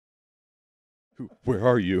Where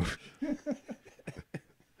are you?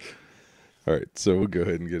 All right, so we'll go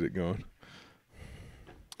ahead and get it going.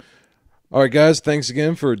 All right, guys, thanks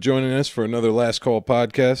again for joining us for another Last Call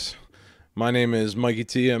podcast. My name is Mikey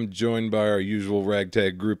T. I'm joined by our usual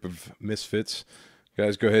ragtag group of misfits.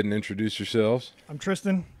 Guys, go ahead and introduce yourselves. I'm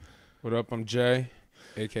Tristan. What up? I'm Jay,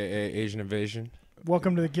 a.k.a. Asian Invasion.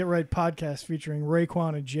 Welcome to the Get Right podcast featuring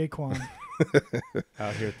Jake-Juan and Jake-Juan.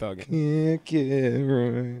 Out here thugging. Can't get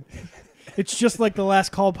right. It's just like the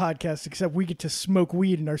Last Call podcast, except we get to smoke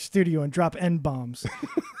weed in our studio and drop N-bombs.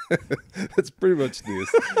 That's pretty much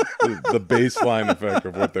the baseline effect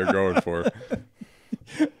of what they're going for.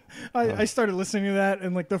 I started listening to that,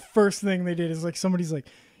 and like the first thing they did is like somebody's like,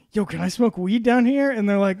 "Yo, can I smoke weed down here?" And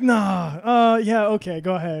they're like, "Nah, yeah, okay,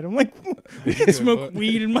 go ahead." I'm like, "We can smoke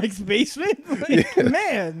weed in Mike's basement?" Like,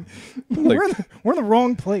 man, Like, we're in the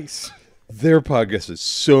wrong place. their podcast is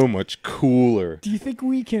so much cooler. Do you think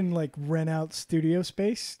we can like rent out studio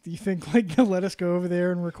space? Do you think like they'll let us go over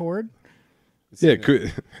there and record? Yeah,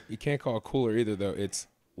 could. You can't call it cooler either, though. It's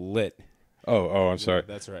lit. Oh, I'm sorry.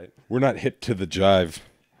 That's right. We're not hip to the jive.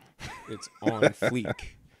 It's on fleek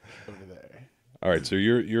over there. All right, so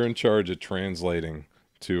you're in charge of translating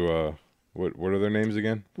to what are their names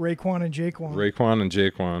again? Jake-Juan and Jake-Juan. Raekwon and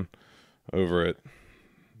Jake-Juan over at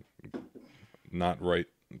Not Right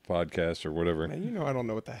Podcast or whatever. Man, you know I don't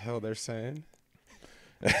know what the hell they're saying.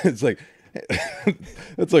 It's like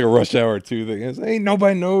it's like a Rush Hour 2 thing. It's, ain't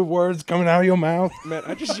nobody know words coming out of your mouth. Man,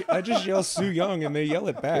 I just yell Sue Young and they yell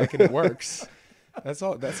it back and it works. That's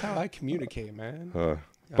all. That's how I communicate, man.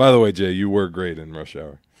 By the way, Jay, you were great in Rush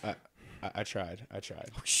Hour. I tried.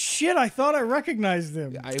 Shit, I thought I recognized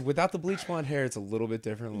him. Without the bleach blonde hair, it's a little bit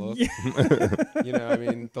different look. You know, I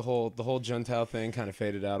mean, the whole Gentile thing kind of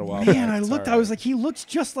faded out a while back. Man, I It's looked. all I was right. like, he looks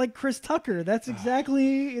just like Chris Tucker. That's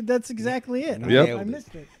exactly it. Yep. I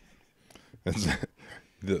missed it.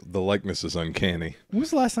 The likeness is uncanny. When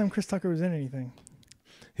was the last time Chris Tucker was in anything?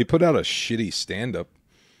 He put out a shitty stand-up.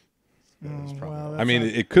 Well, I mean,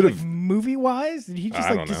 it could have. Movie wise, did he just I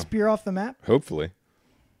like don't know. disappear off the map? Hopefully.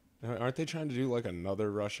 Aren't they trying to do like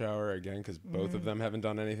another Rush Hour again? Because both of them haven't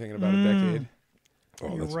done anything in about a decade.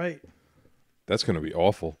 Oh, You're right. that's going to be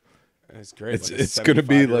awful. And it's great. It's gonna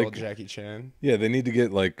be 75-year-old like- Jackie Chan. Yeah, they need to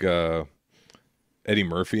get like Eddie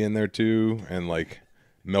Murphy in there too, and like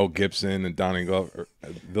Mel Gibson and Donnie Glover. So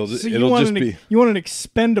It'll just be you want an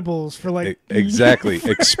Expendables for like exactly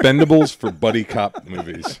Expendables for buddy cop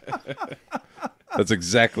movies. That's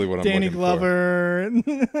exactly what I'm Danny looking Glover.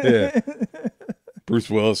 for. Yeah, Bruce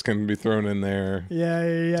Willis can be thrown in there.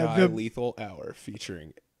 yeah. Die Lethal Hour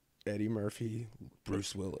featuring Eddie Murphy,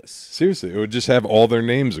 Bruce Willis. Seriously, it would just have all their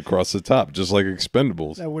names across the top, just like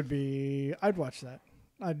Expendables. That would be. I'd watch that.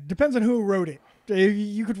 Depends on who wrote it. If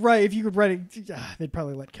you could write it, they'd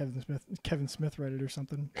probably let Kevin Smith write it or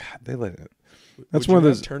something. God, they let it. That's Would one of you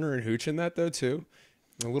have those. Turner and Hooch in that though too.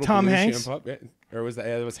 A little Tom Belushi Hanks? and Pup, yeah. Or was that?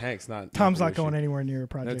 Yeah, it was Hanks. Tom's not Belushi. going anywhere near a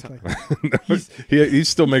project Tom- like that. He's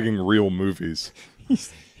still making real movies. He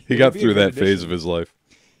It got would be a through good that phase addition. of his life.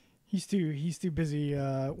 He's too busy.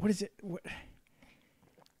 What is it?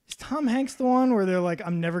 Is Tom Hanks the one where they're like,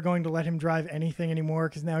 I'm never going to let him drive anything anymore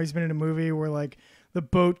because now he's been in a movie where like the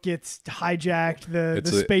boat gets hijacked, the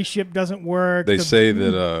spaceship doesn't work. They say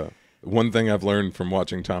that one thing I've learned from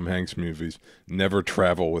watching Tom Hanks movies: never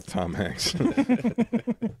travel with Tom Hanks.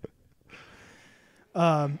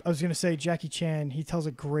 I was gonna say Jackie Chan. He tells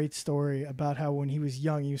a great story about how when he was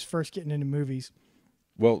young, he was first getting into movies.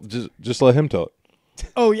 Well, just let him tell it.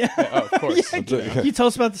 Oh yeah, Oh, of course. Can you tell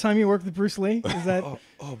us about the time you worked with Bruce Lee? Is that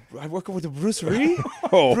Oh, I'm working with Bruce Lee.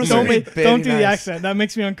 Oh, Bruce man. Lee. don't do the nice. accent? That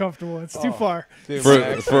makes me uncomfortable. It's too far. Dude, For- my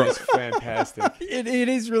accent for- is fantastic. It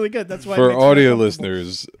is really good. That's why. it For makes me audio uncomfortable.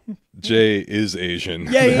 listeners, Jay is Asian.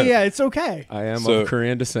 Yeah. It's okay. I am So- of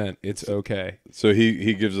Korean descent. It's okay. So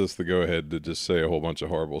he gives us the go ahead to just say a whole bunch of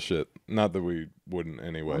horrible shit. Not that we wouldn't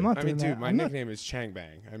anyway. I'm not I doing mean, that. dude, my I'm not- nickname is Chang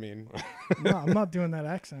Bang. I mean, No, I'm not doing that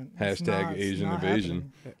accent. It's Hashtag Asian not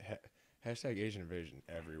invasion. happening. hashtag Asian invasion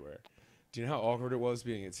everywhere. Do you know how awkward it was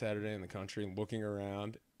being at Saturday in the country and looking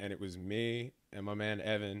around, and it was me and my man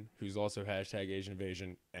Evan, who's also hashtag Asian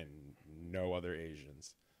invasion, and no other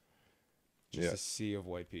Asians. Just Yeah. a sea of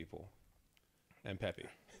white people. And Pepe.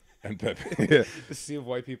 And Pepe. Yeah. A sea of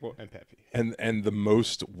white people and Pepe. And the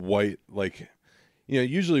most white, like,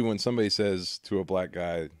 usually when somebody says to a black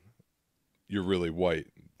guy, "You're really white,"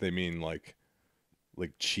 they mean like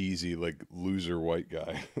cheesy, like loser white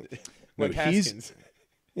guy. No, Like Haskins.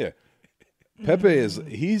 yeah. Pepe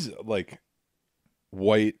he's like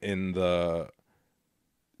white in the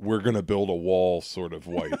we're gonna build a wall sort of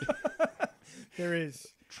white. There is.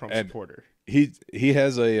 Trump And- supporter. he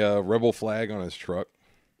has a rebel flag on his truck.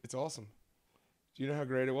 It's awesome. Do you know how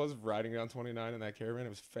great it was riding down 29 in that Caravan? It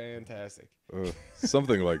was fantastic.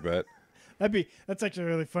 Something like that. That's actually a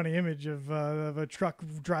really funny image of a truck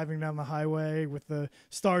driving down the highway with the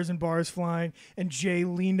stars and bars flying, and Jay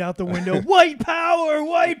leaned out the window, white power,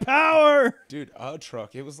 white power. Dude, a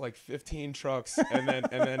truck. It was like 15 trucks, and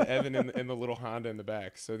then Evan in the little Honda in the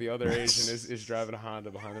back. So the other Asian is driving a Honda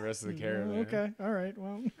behind the rest of the Caravan. Okay, all right,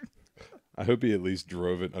 well. I hope he at least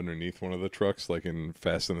drove it underneath one of the trucks, like in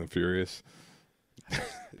Fast and the Furious.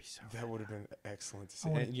 That would have been excellent to see.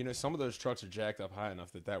 And you know, some of those trucks are jacked up high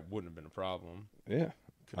enough that wouldn't have been a problem. Yeah,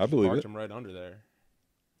 Could've I believe parked it. them right under there.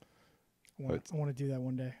 I want to do that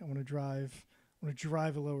one day. I want to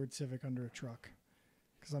drive a lowered Civic under a truck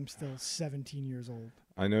because I'm still 17 years old.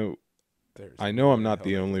 I know There's I'm not hell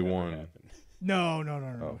the that only could never one. happen. No.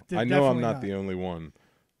 I know I'm not the only one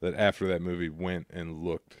that after that movie went and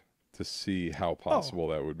looked to see how possible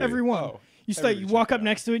that would be. Everyone. Oh, You walk up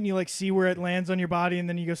next to it and you like see where it lands on your body, and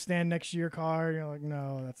then you go stand next to your car. And you're like,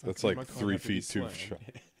 no, that's not. That's good. like My car 3 would have to be feet too slammed. short.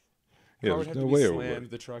 Car Yeah, would there's have no to be way it would slammed.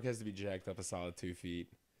 work. The truck has to be jacked up a solid 2 feet.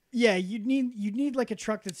 Yeah, you'd need like a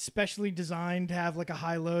truck that's specially designed to have like a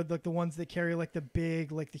high load, like the ones that carry like the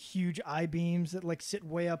big, like the huge I-beams that like sit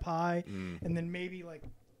way up high, and then maybe like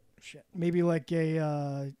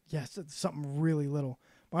something really little.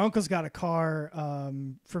 My uncle's got a car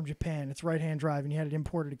from Japan. It's right-hand drive, and he had it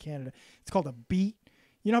imported to Canada. It's called a Beat.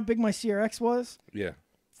 You know how big my CRX was? Yeah.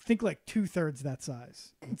 Think like 2/3 that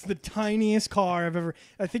size. It's the tiniest car I've ever.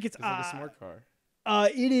 I think it's It's like a smart car.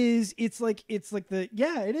 It is. It's like it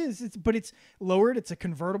is. But it's lowered. It's a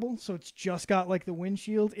convertible, so it's just got like the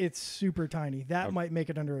windshield. It's super tiny. That might make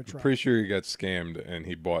it under a truck. Pretty sure he got scammed and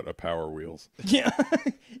he bought a Power Wheels. Yeah,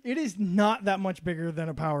 it is not that much bigger than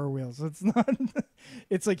a Power Wheels. It's not.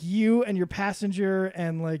 It's like you and your passenger,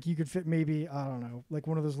 and like you could fit maybe, I don't know, like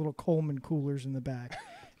one of those little Coleman coolers in the back.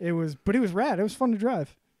 It was rad. It was fun to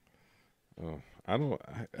drive. Oh, I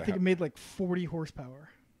think it made like 40 horsepower.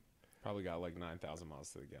 Probably got like 9,000 miles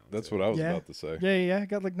to the gallon. that's too. what I was about to say. Yeah.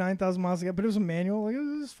 Got like 9,000 miles ago, but it was a manual. Like, it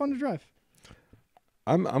was fun to drive.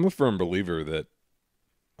 I'm a firm believer that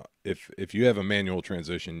if you have a manual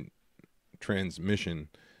transmission,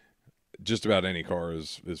 just about any car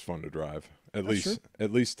is fun to drive. At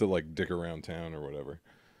least to like dick around town or whatever.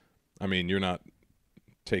 I mean, you're not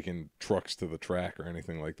taking trucks to the track or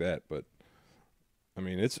anything like that, but I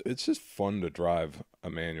mean, it's just fun to drive a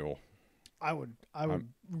manual. I would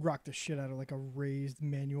rock the shit out of like a raised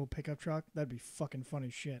manual pickup truck. That'd be fucking fun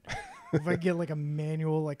as shit. If I get like a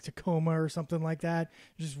manual like Tacoma or something like that,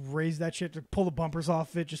 just raise that shit, to pull the bumpers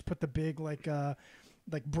off it, just put the big like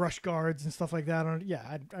brush guards and stuff like that on it. Yeah,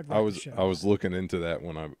 I'd rock the shit out. I was looking into that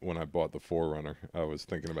when I bought the 4Runner. I was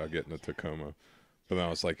thinking about getting a Tacoma, but then I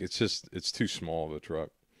was like, it's too small of a truck.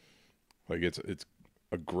 Like it's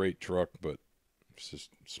a great truck, but it's just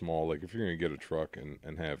small. Like if you're gonna get a truck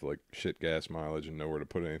and have like shit gas mileage and nowhere to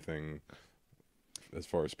put anything as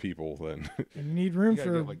far as people, then You need room You gotta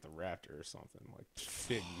for get like the Raptor or something, like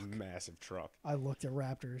big, massive truck. I looked at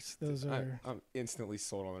Raptors. Those are I'm instantly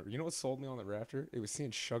sold on it. You know what sold me on the Raptor? It was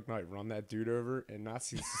seeing Suge Knight run that dude over and not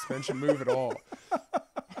see the suspension move at all.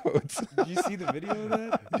 Did you see the video of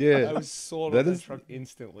that? yeah, I was sold on that truck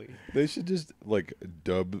instantly. they should just like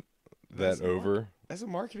dub that over. That's a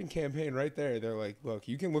marketing campaign right there. They're like, look,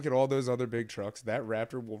 you can look at all those other big trucks. That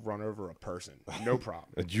Raptor will run over a person. No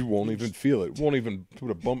problem. And you won't even feel it. Won't even put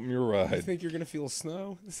a bump in your You ride. think you're going to feel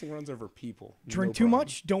snow? This thing runs over people. drink No too problem.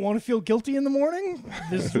 much. Don't want to feel guilty in the morning.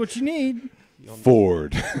 This is what you need.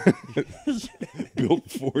 Ford. Built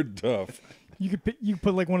Ford Duff. You could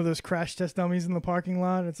put like one of those crash test dummies in the parking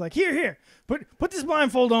lot. It's like here, put this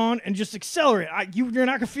blindfold on and just accelerate. You're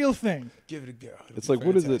not gonna feel a thing. Give it a go. It'll It's be like,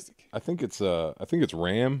 what is it? fantastic. I think it's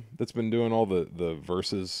Ram that's been doing all the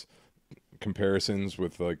versus comparisons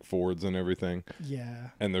with like Fords and everything. Yeah.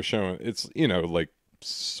 And they're showing it's like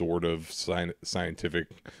sort of scientific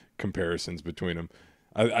comparisons between them.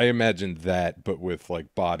 I imagine that, but with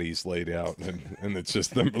like bodies laid out, and it's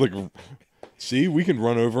just them like, see, we can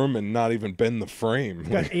run over them and not even bend the frame.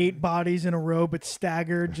 Got 8 bodies in a row, but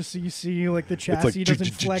staggered, just so you see like the chassis like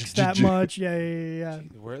doesn't flex that much. Yeah.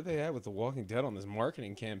 Where are they at with The Walking Dead on this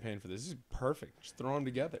marketing campaign for this? This is perfect. Just throw them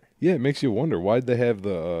together. Yeah, it makes you wonder why'd they have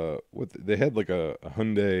they had like a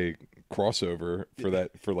Hyundai crossover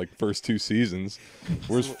for like first 2 seasons.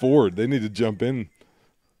 Where's Ford? They need to jump in.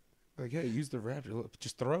 Like, hey, use the Raptor. Look,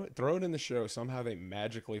 just throw it in the show. Somehow they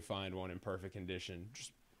magically find one in perfect condition.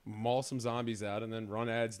 Just maul some zombies out and then run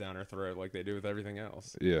ads down our throat like they do with everything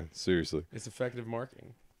else. Yeah, seriously. It's effective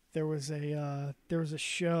marketing. there was a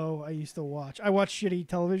show I used to watch. I watch shitty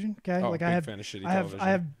television. Okay, Oh, like big I have fan of shitty I have television. I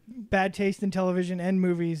have bad taste in television and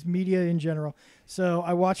movies, media in general. So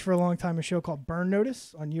I watched for a long time a show called Burn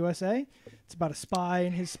Notice on USA. It's about a spy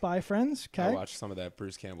and his spy friends. I Okay. watched some of that.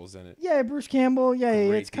 Bruce Campbell's in it. Yeah, Bruce Campbell. Yeah,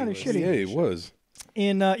 Great it's kind of D-list. shitty. Yeah, he was.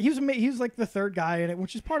 And he was like the third guy in it,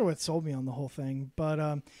 which is part of what sold me on the whole thing.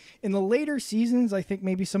 But in the later seasons, I think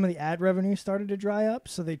maybe some of the ad revenue started to dry up,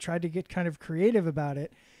 so they tried to get kind of creative about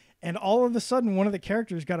it. And all of a sudden, one of the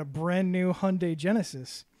characters got a brand new Hyundai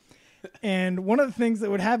Genesis. And one of the things that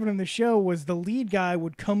would happen in the show was the lead guy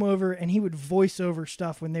would come over and he would voice over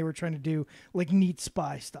stuff when they were trying to do like neat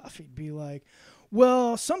spy stuff. He'd be like,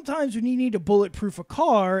 well, sometimes when you need to bulletproof a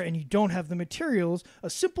car and you don't have the materials, a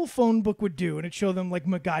simple phone book would do. And it'd show them like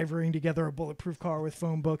MacGyvering together a bulletproof car with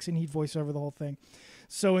phone books, and he'd voice over the whole thing.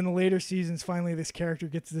 So in the later seasons, finally this character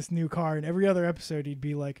gets this new car, and every other episode he'd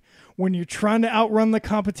be like, when you're trying to outrun the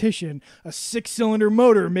competition, a 6-cylinder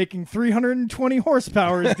motor making 320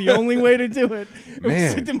 horsepower is the only way to do it. It was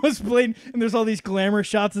Man. like the most blatant, and there's all these glamour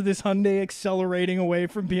shots of this Hyundai accelerating away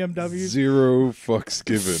from BMWs. Zero fucks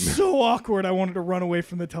given. So awkward. I wanted to run away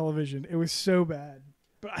from the television. It was so bad.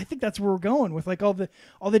 But I think that's where we're going with like all the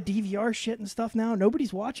DVR shit and stuff now.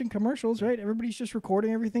 Nobody's watching commercials, right? Everybody's just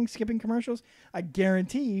recording everything, skipping commercials. I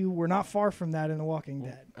guarantee you we're not far from that in The Walking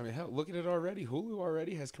Dead. I mean, hell, look at it already. Hulu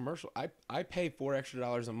already has commercial. I pay $4 extra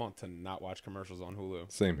a month to not watch commercials on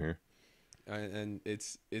Hulu, Same here. and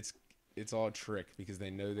it's all a trick because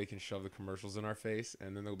they know they can shove the commercials in our face,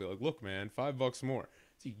 and then they'll be like, "Look, man, $5 more."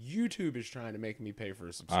 See, YouTube is trying to make me pay for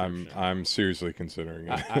a subscription. I'm seriously considering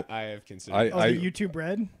it. I have considered. Oh, the YouTube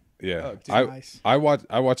Red? Yeah, Oh, dude, nice. I watch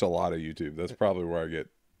a lot of YouTube. That's probably where I get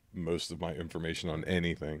most of my information on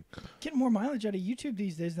anything. Getting more mileage out of YouTube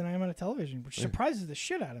these days than I am out of television, which surprises the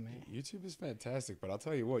shit out of me. YouTube is fantastic, but I'll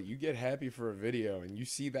tell you what, you get happy for a video and you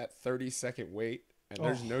see that 30-second wait and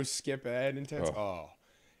there's no skip ad intense. Oh,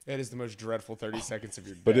 it is the most dreadful 30 seconds of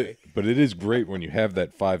your day. But it is great when you have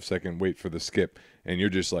that 5-second wait for the skip, and you're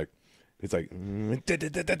just like, it's like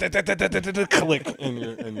click, and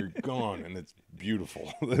you're gone, and it's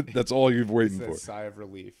beautiful. That's all you've waiting It's for. that sigh of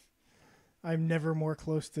relief. I'm never more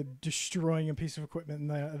close to destroying a piece of equipment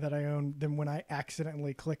that I own than when I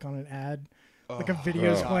accidentally click on an ad. Like a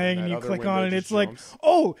video's playing and you click on it, and it's like,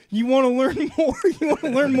 oh, you want to learn more? You want to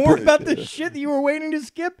learn more about the shit that you were waiting to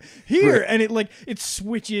skip? Here, and it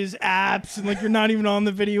switches apps, and like you're not even on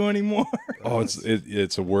the video anymore. Oh,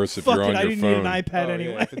 it's a worse if Fuck you're it, on I your didn't phone. need an iPad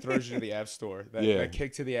anyway. Yeah, if it throws you to the app store, that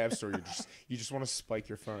kick to the app store, you just want to spike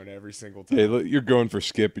your phone every single time. Hey, look, you're going for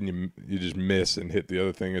skip and you just miss and hit the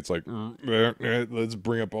other thing. It's like, let's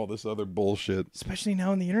bring up all this other bullshit. Especially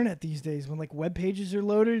now on the internet these days, when like web pages are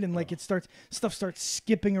loaded and like stuff starts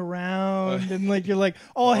skipping around, and like you're like,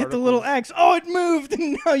 oh, I hit the little X, oh, it moved,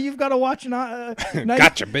 and now you've got to watch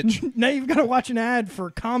Gotcha, bitch. Now you've got to watch an ad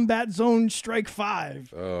for Combat Zone Strike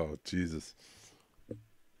 5. Oh, Jesus.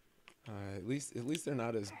 At least they're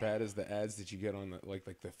not as bad as the ads that you get on like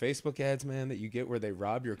the Facebook ads, man, that you get where they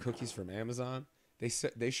rob your cookies from Amazon.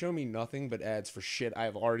 They show me nothing but ads for shit I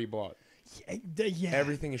have already bought. Yeah.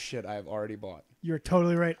 Everything is shit I have already bought. You're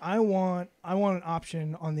totally right. I want an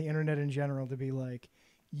option on the internet in general to be like,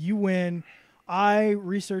 you win. I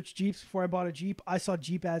researched Jeeps before I bought a Jeep. I saw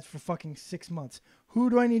Jeep ads for fucking 6 months. Who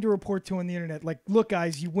do I need to report to on the internet? Like, look,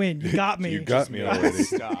 guys, you win. You got me. You got me already.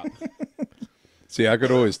 Stop. See, I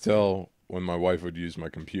could always tell when my wife would use my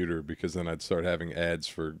computer because then I'd start having ads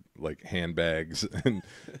for like handbags, and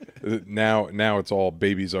now it's all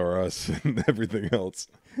Babies R Us and everything else.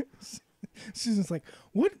 Susan's like,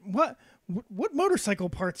 what motorcycle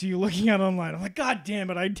parts are you looking at online? I'm like, God damn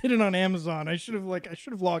it, I did it on Amazon. I should have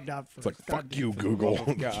logged out first. It's like, God fuck you, Oh, Google.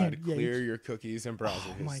 God, Yeah, clear your cookies and browser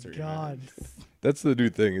Oh my history. God. Man. That's the new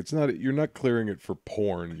thing. It's not, you're not clearing it for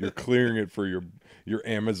porn. You're clearing it for your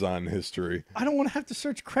Amazon history. I don't want to have to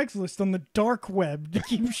search Craigslist on the dark web to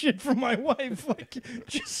keep shit from my wife. Like,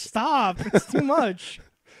 just stop. It's too much.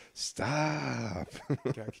 Stop.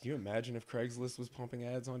 God, can you imagine if Craigslist was pumping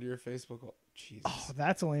ads onto your Facebook? Oh, Jesus. Oh,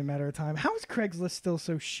 that's only a matter of time. How is Craigslist still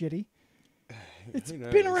so shitty? It's Who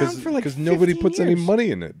knows? been around for like 15 nobody puts any years.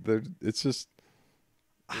 money in it. It's just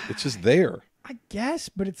there. I guess,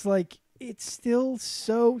 but it's like it's still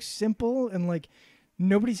so simple, and like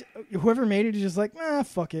whoever made it is just like,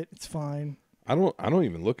 fuck it, it's fine. I don't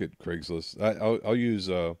even look at Craigslist. I'll use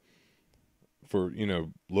for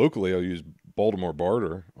locally I'll use Baltimore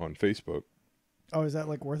Barter on Facebook. Oh, is that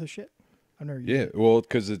like worth a shit? I've never used Yeah, it. well,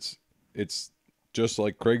 because it's just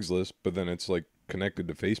like Craigslist, but then it's like connected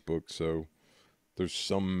to Facebook, so there's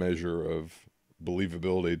some measure of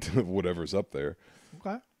believability to whatever's up there.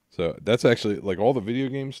 Okay. So that's actually like all the video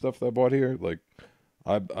game stuff that I bought here. Like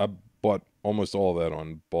I bought almost all of that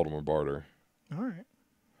on Baltimore Barter. All right.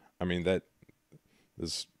 I mean that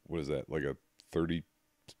is what is that like a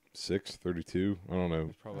 36, 32? I don't know.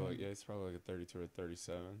 It's probably like a 32 or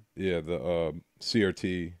 37. Yeah, the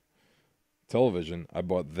CRT television. I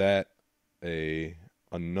bought that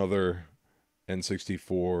another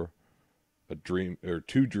N64,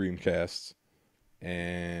 two Dreamcasts,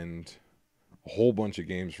 and a whole bunch of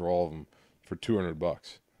games for all of them for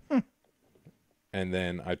 $200. And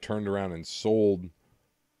then I turned around and sold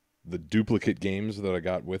the duplicate games that I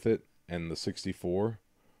got with it and the 64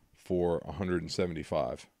 for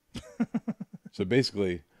 $175. So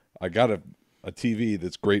basically, I got a TV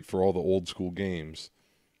that's great for all the old school games,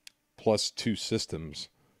 plus 2 systems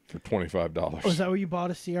for $25. Oh, is that what you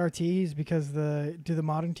bought a CRTs? Because do the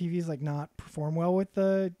modern TVs like not perform well with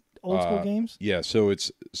the old school games? Yeah, so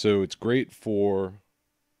it's great for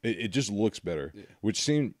it just looks better, which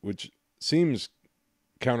seems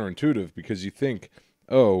counterintuitive because you think,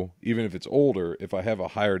 oh, even if it's older, if I have a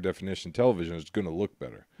higher definition television, it's going to look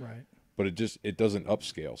better. Right. But it doesn't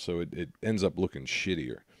upscale, so it ends up looking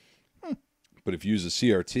shittier. But if you use a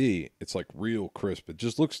CRT, it's like real crisp. It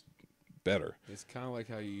just looks better. It's kind of like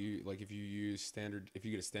how if you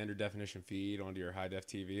get a standard definition feed onto your high def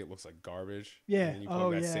TV, it looks like garbage. Yeah. And then you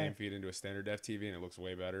plug that same feed into a standard def TV, and it looks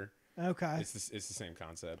way better. Okay. It's the same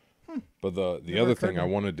concept. But the other thing I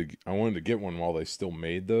wanted to get one while they still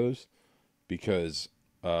made those, because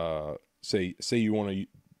say you want to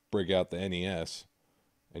break out the NES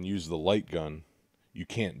and use the light gun, you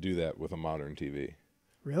can't do that with a modern TV.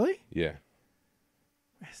 Really? Yeah.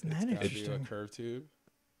 Isn't that interesting? Be a curved tube.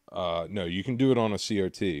 No, you can do it on a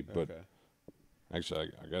CRT, but Okay.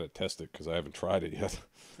 actually I got to test it because I haven't tried it yet.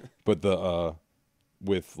 But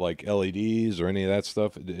with like LEDs or any of that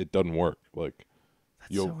stuff, it doesn't work. Like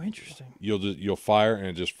That's so interesting. You'll fire and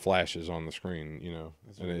it just flashes on the screen,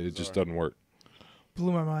 and it just doesn't work.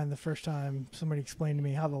 Blew my mind the first time somebody explained to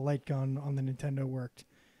me how the light gun on the Nintendo worked.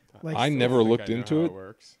 Like, I never looked into it.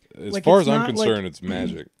 Works. As Like, far it's as I'm not concerned, like- it's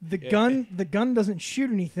magic. the gun doesn't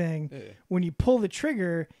shoot anything. Yeah. When you pull the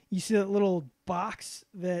trigger, you see that little box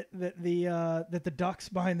that the ducks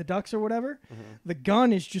behind the ducks or whatever. Mm-hmm. The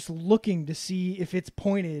gun is just looking to see if it's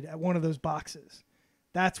pointed at one of those boxes.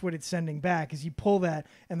 That's what it's sending back. Is you pull that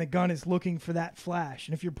and the gun is looking for that flash,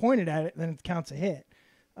 and if you're pointed at it, then it counts a hit.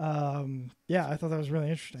 Yeah, I thought that was really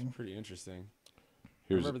interesting. Pretty interesting.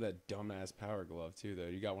 I remember that dumbass power glove too, though.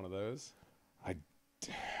 You got one of those?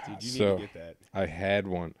 Dude, you need to get that. I had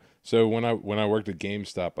one. So when I worked at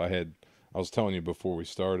GameStop, I was telling you before we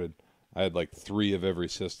started, I had like 3 of every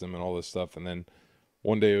system and all this stuff. And then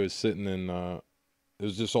one day it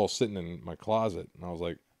was just all sitting in my closet, and I was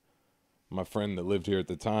like, my friend that lived here at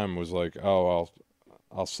the time was like, "Oh,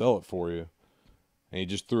 I'll sell it for you," and he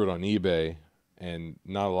just threw it on eBay, and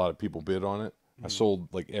not a lot of people bid on it. I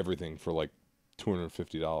sold like everything for like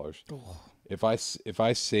 $250. If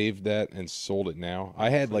I saved that and sold it now,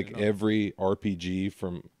 I had like every RPG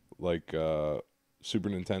from like Super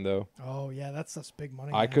Nintendo. Oh yeah, that's big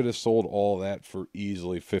money. I could have sold all that for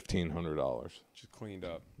easily $1,500. Just cleaned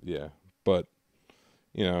up. Yeah, but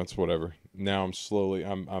it's whatever. Now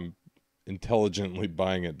I'm intelligently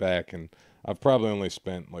buying it back, and I've probably only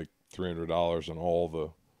spent like $300 on all the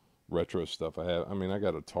retro stuff I have. I mean, I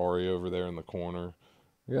got Atari over there in the corner.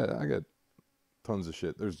 I got tons of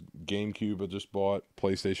shit. There's GameCube I just bought,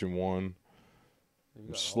 PlayStation 1.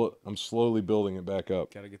 I'm slowly building it back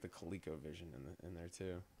up. Got to get the ColecoVision in there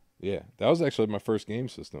too. Yeah, that was actually my first game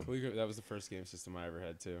system. That was the first game system I ever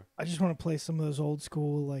had too. I just want to play some of those old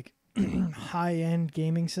school like high-end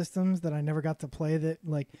gaming systems that I never got to play, that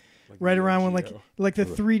like right Neo around when Geo. like the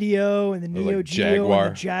 3DO and the Neo like Geo Jaguar.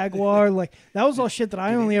 and the Jaguar, like that was all shit that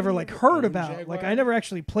I only ever like heard own about. Jaguar? Like I never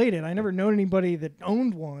actually played it. I never known anybody that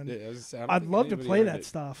owned one. Yeah, I don't I'd think love to anybody play owned that it.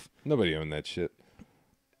 stuff. Nobody owned that shit.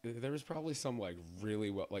 There was probably some like really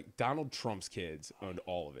well, like Donald Trump's kids owned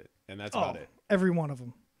all of it, and that's about it. Every one of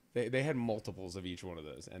them. They had multiples of each one of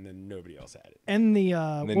those, and then nobody else had it. And the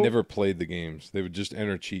And they never played the games. They would just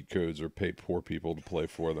enter cheat codes or pay poor people to play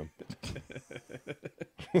for them.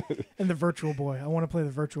 and the Virtual Boy. I want to play the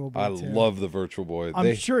Virtual Boy. I too. love the Virtual Boy.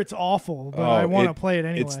 I'm sure it's awful, but I want to play it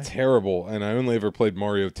anyway. It's terrible, and I only ever played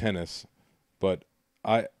Mario Tennis. But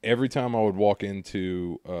every time I would walk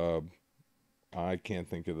into, I can't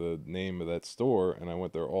think of the name of that store, and I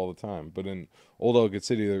went there all the time. But in Old Ellicott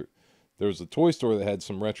City, there was a toy store that had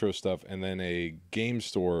some retro stuff, and then a game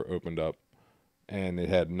store opened up, and it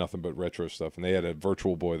had nothing but retro stuff. And they had a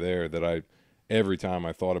Virtual Boy there that every time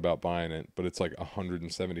I thought about buying it, but it's like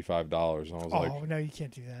 $175, and I was like, Oh no, you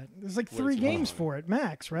can't do that. There's like What 3 is games on? for it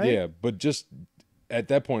max, right? yeah, but just at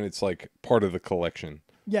that point, it's like part of the collection.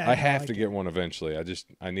 Yeah. I no, have to get get one eventually.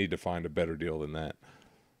 I need to find a better deal than that.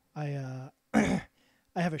 I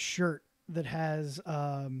I have a shirt that has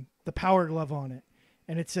the Power Glove on it,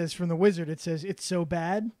 and it says from the Wizard. It says "It's so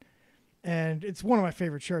bad," and it's one of my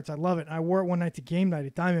favorite shirts. I love it. And I wore it one night to game night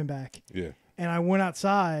at Diamondback, Yeah. and I went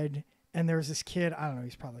outside, and there was this kid. I don't know.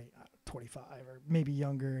 He's probably 25 or maybe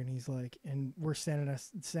younger, and he's like, and we're standing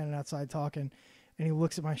outside talking, and he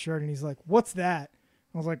looks at my shirt and he's like, "What's that?"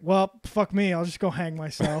 I was like, "Well, fuck me. I'll just go hang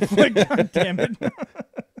myself." Like, God damn it.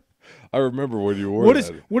 I remember when you wore What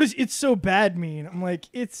that. is "It's so bad" mean? I'm like,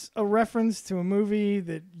 it's a reference to a movie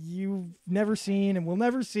that you've never seen and will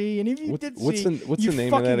never see, and if you did what's see, what's you the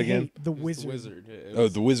name of that fucking again? hate The It was Wizard. The Wizard. Yeah, it Oh,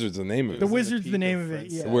 was- the Wizard's the name of it it. The was in Wizard's peak the name of of it,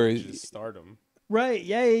 Fred yeah. Savage Where just stardom. Right?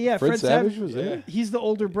 Yeah. Fred Savage was Yeah. there. He's the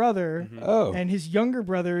older brother, Oh, and his younger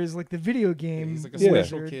brother is like the video game. He's like a Yeah.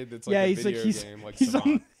 special wizard. kid that's like Yeah, a he's like- video he's- game, like he's on-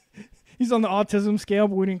 savant. He's on the autism scale,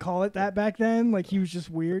 but we didn't call it that back then. Like he was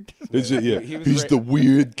just weird. is it? Yeah, He was he's ra- the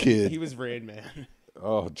weird kid. He was Rain Man.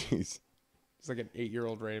 Oh, jeez. He's like an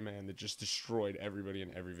 8-year-old Rain Man that just destroyed everybody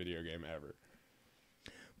in every video game ever.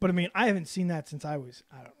 But I mean, I haven't seen that since I was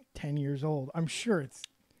 10 years old. I'm sure it's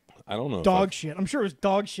I don't know. if dog shit. I'm sure it was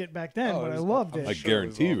dog shit back then, Oh, but it I was- loved I'm it. I sure it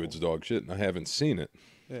was guarantee you awful. it's dog shit, and I haven't seen it.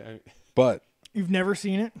 Yeah, But You've never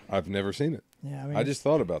seen it? I've never seen it. Yeah, I mean, I just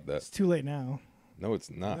thought about that. it's too late now. No,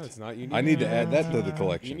 it's not. no, it's not. You need I need to add that to the You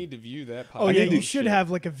collection. need to view that. Oh I yeah, need you to- should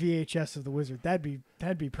have like a VHS of the Wizard. That'd be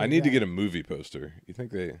pretty. I need to rad. get a movie poster. You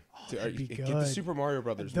think they? that'd be Get the good. Super Mario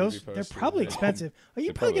Brothers Those movie they're poster. probably Yeah. expensive. Oh, you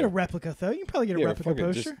They probably get a probably are. replica though. You can probably get a Yeah, replica fuck it.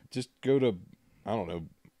 poster. Just go to, I don't know,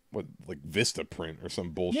 what, like Vista Print or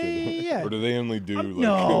some bullshit. Yeah. Or do they only do like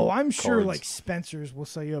No, I'm sure cards? like Spencer's will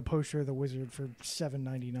sell you a poster of the Wizard for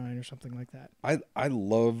 $7.99 or something like that. I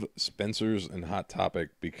love Spencer's and Hot Topic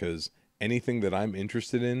because anything that I'm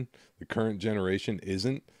interested in, the current generation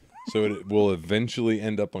isn't. So it will eventually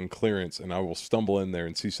end up on clearance, and I will stumble in there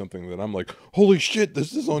and see something that I'm like, holy shit,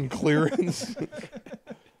 this is on clearance.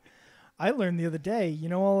 I learned the other day, you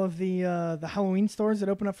know, all of the Halloween stores that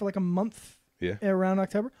open up for like a month Yeah. around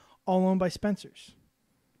October, all owned by Spencer's.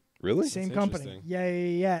 Really? Same That's company. interesting.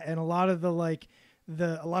 Yeah. And a lot of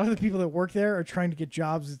the people that work there are trying to get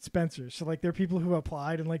jobs at Spencer's. So like there are people who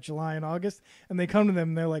applied in like July and August, and they come to them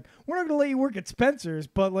and they're like, "We're not going to let you work at Spencer's,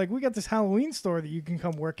 but like we got this Halloween store that you can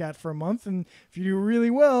come work at for a month, and if you do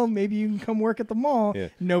really well, maybe you can come work at the mall." Yeah.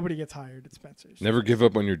 Nobody gets hired at Spencer's. Never give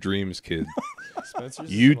up on your dreams, kid. Spencer's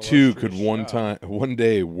is You an too could illustrious shop. one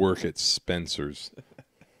day work at Spencer's.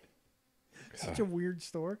 Such a weird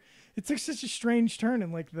store. It took such a strange turn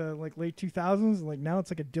in like the late 2000s. Like now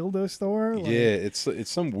it's like a dildo store. Like, Yeah, it's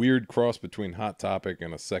some weird cross between Hot Topic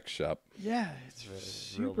and a sex shop. yeah, it's Real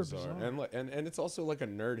super bizarre. bizarre. And it's also like a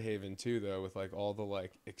nerd haven too, though, with like all the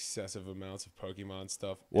like excessive amounts of Pokemon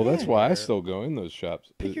stuff. Well, that's why I everywhere. still go in those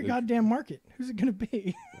shops. Pick your goddamn market. Who's it gonna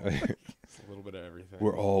be? It's a little bit of everything.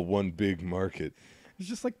 We're all one big market. It's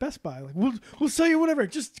just like Best Buy. Like we'll sell you whatever.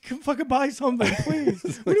 Just fucking buy something,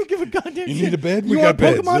 please. We don't give a goddamn You shit. need a bed? You We want got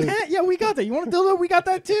a beds. Pokemon hat? Yeah, we got that. You want a dildo? We got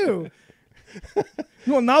that too.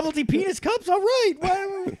 You want novelty penis cups? All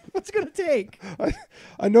right. What's it gonna take?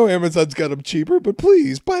 I know Amazon's got them cheaper, but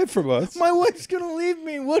please buy it from us. My wife's gonna leave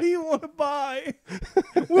me. What do you want to buy?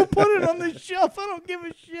 We'll put it on the shelf. I don't give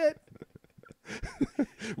a shit.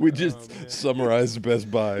 We just man. summarized Best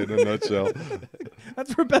Buy in a nutshell.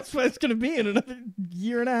 That's where Best Buy's gonna be in another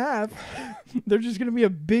year and a half. They're just gonna be a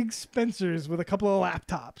big Spencer's with a couple of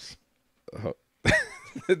laptops.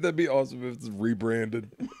 That'd be awesome if it's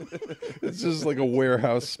rebranded. It's just like a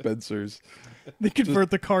warehouse Spencer's. They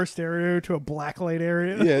convert the car stereo to a blacklight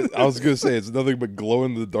area. Yeah, I was gonna say it's nothing but glow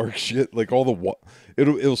in the dark shit. Like all the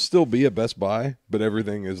it'll still be a Best Buy, but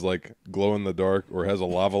everything is like glow in the dark or has a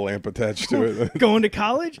lava lamp attached to it. Going to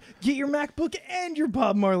college? Get your MacBook and your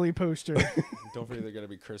Bob Marley poster. Don't forget there gotta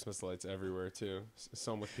be Christmas lights everywhere too.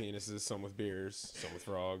 Some with penises, some with beers, some with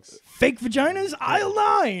frogs. Fake vaginas, aisle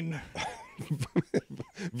 9.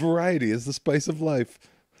 Variety is the spice of life.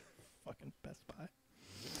 Fucking Best Buy.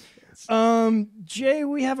 Jay,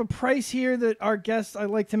 we have a price here that I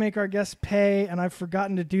like to make our guests pay, and I've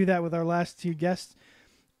forgotten to do that with our last two guests.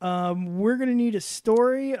 We're going to need a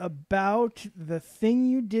story about the thing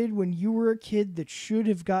you did when you were a kid that should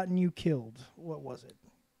have gotten you killed. What was it?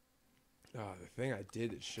 Oh, the thing I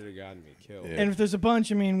did that should have gotten me killed. Yeah. And if there's a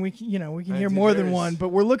bunch, I mean, we can I hear did- more than there's- one, but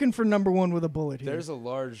we're looking for number one with a bullet here. There's a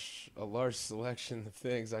large selection of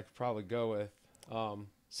things I could probably go with.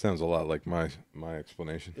 Sounds a lot like my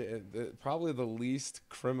explanation. Probably the least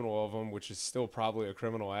criminal of them, which is still probably a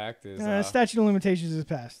criminal act, is statute of limitations is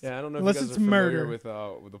passed. Yeah, I don't know unless if you guys it's are familiar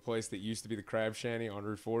murder. with the place that used to be the Crab Shanty on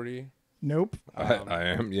Route 40. Nope. I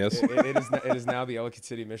am, yes. It is now the Ellicott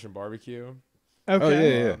City Mission Barbecue.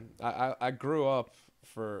 Okay. Oh, yeah. I grew up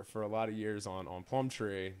for a lot of years on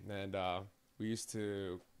Plumtree, and we used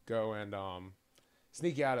to go and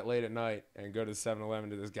sneak out at late at night and go to the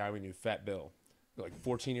 7-Eleven to this guy we knew, Fat Bill. Like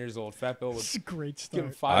 14 years old. Fat Bill It's would a great give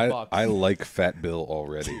him start. $5. I like Fat Bill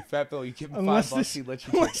already. Dude, Fat Bill, you give him Unless $5, this- he'd let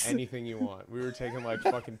you take anything you want. We were taking like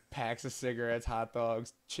fucking packs of cigarettes, hot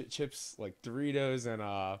dogs, chips, like Doritos, and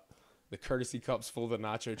the courtesy cups full of the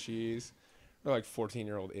nacho cheese. We're like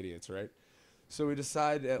 14-year-old idiots, right? So we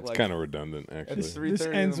decide at It's like kind of redundant, at actually. 3:30 This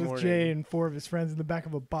in ends the with morning. Jay and 4 of his friends in the back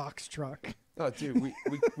of a box truck. Oh, dude,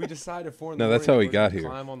 we decided at 4 in the No, morning. that's how that we we're got gonna here.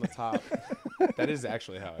 Climb on the top. That is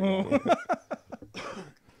actually how I got here.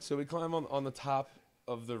 So we climb on the top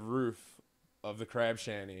of the roof of the Crab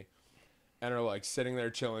Shanty and are like sitting there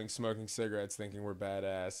chilling, smoking cigarettes, thinking we're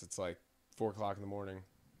badass. It's like 4 o'clock in the morning.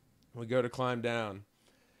 We go to climb down,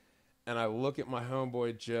 and I look at my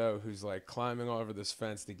homeboy Joe, who's like climbing over this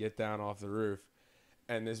fence to get down off the roof,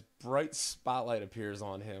 and this bright spotlight appears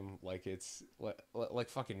on him like it's like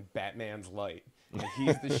fucking Batman's light. And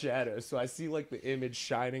he's the shadow. So I see like the image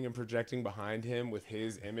shining and projecting behind him with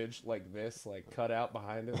his image like this, like cut out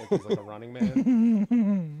behind it, like he's like a running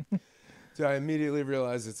man. So I immediately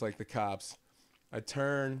realize it's like the cops. I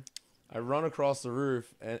turn, I run across the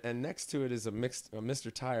roof, and next to it is a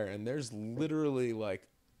Mr. Tire, and there's literally like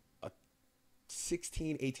a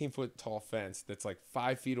 16, 18-foot tall fence that's like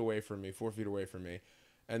 5 feet away from me, 4 feet away from me,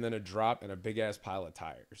 and then a drop and a big ass pile of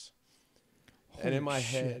tires. And in my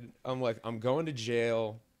head, I'm like, I'm going to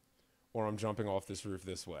jail, or I'm jumping off this roof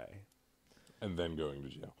this way. And then going to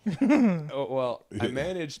jail. Oh, well, I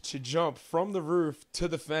managed to jump from the roof to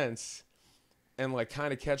the fence and like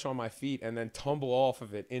kind of catch on my feet and then tumble off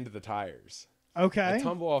of it into the tires. Okay. I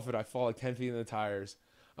tumble off it. I fall like 10 feet in the tires.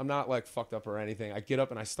 I'm not like fucked up or anything. I get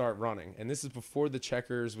up and I start running. And this is before the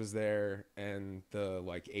Checkers was there and the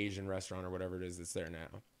like Asian restaurant or whatever it is that's there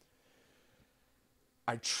now.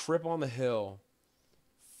 I trip on the hill,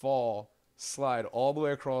 fall, slide all the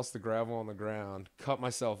way across the gravel on the ground, cut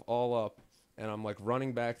myself all up, and I'm like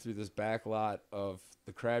running back through this back lot of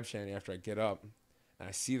the Crab Shanty after I get up. And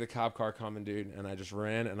I see the cop car coming, dude, and I just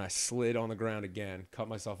ran and I slid on the ground again, cut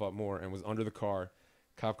myself up more, and was under the car.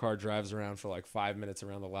 Cop car drives around for like 5 minutes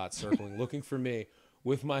around the lot circling, looking for me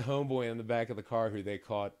with my homeboy in the back of the car who they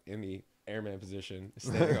caught in the airman position,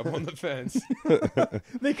 standing up on the fence.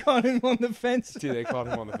 They caught him on the fence. Dude, they caught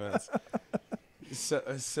him on the fence.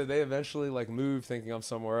 So they eventually like moved thinking I'm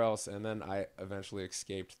somewhere else, and then I eventually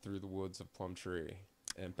escaped through the woods of Plumtree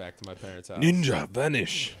and back to my parents' house. Ninja,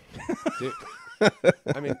 vanish. Dude,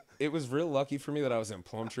 I mean, it was real lucky for me that I was in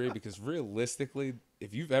Plumtree because realistically,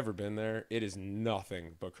 if you've ever been there, it is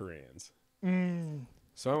nothing but Koreans.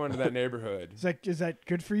 So I went to that neighborhood. Is that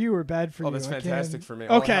good for you or bad for you? Oh, that's fantastic for me.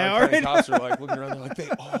 Okay, all all the right. cops are like looking around. They're like, they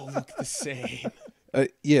all look the same.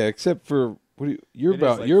 Yeah, except for you're It is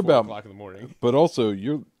about like you're 4 about, o'clock in the morning. but also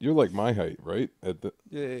you're like my height, right?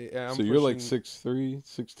 Yeah. I'm so you're like pushing- 6'3",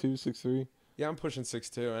 6'2", 6'3". Yeah, I'm pushing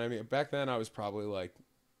 6'2". And I mean, back then I was probably like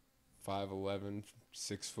 5'11",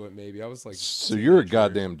 6 foot maybe. I was like. So you're a teenager.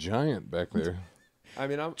 goddamn giant back there. I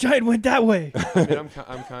mean, Giant went that way. I'm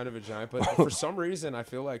kind of a giant, but for some reason I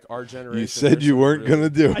feel like our generation. You said there's you some weren't really gonna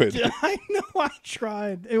do I, it. did, I know. I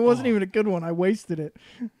tried. It wasn't even a good one. I wasted it.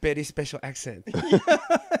 very special accent.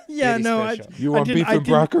 Yeah, Very no. special. You want beef and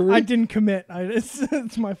broccoli? I didn't commit.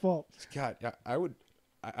 It's my fault. God, I would.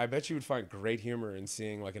 I bet you would find great humor in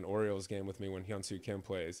seeing like an Orioles game with me when Hyun-Soo Kim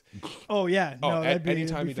plays. Oh yeah. No, that'd be,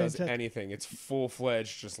 anytime he that'd does be fantastic. anything, it's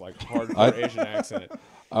full-fledged, just like hardcore Asian accent.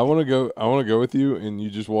 I want to go with you, and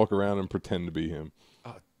you just walk around and pretend to be him.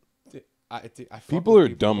 I fuck People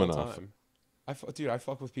with are dumb all the enough. time. I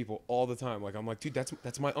fuck with people all the time. Like I'm like, dude,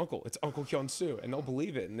 that's my uncle. It's Uncle Hyun-Soo, and they'll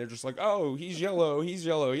believe it, and they're just like, oh, he's yellow.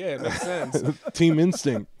 Yeah, it makes sense. Team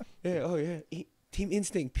instinct. Yeah, oh yeah. Team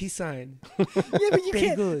Instinct, peace sign. Yeah, but you Very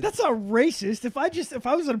can't. good. That's not racist. If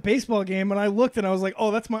I was at a baseball game and I looked and I was like,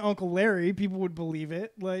 oh, that's my Uncle Larry, people would believe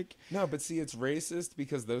it. Like, No, but see, it's racist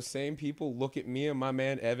because those same people look at me and my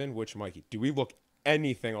man Evan, which, Mikey, do we look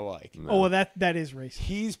anything alike? No. oh, well, that is racist.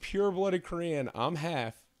 He's pure-blooded Korean. I'm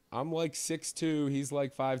half. I'm like 6'2". He's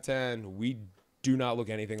like 5'10". We do not look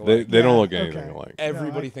anything alike. They don't look Yeah, anything okay. alike.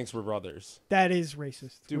 Everybody No, thinks we're brothers. That is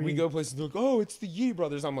racist. Dude, we go places and they're like, oh, it's the Yee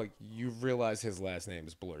brothers. I'm like, you realize his last name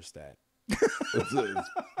is Blurstad. It's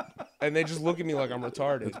And they just look at me like I'm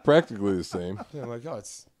retarded. practically the same. They're like, oh,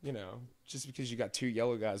 it's, just because you got two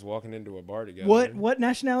yellow guys walking into a bar together. What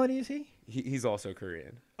nationality is he? He's also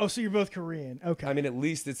Korean. Oh, so you're both Korean. Okay. I mean, at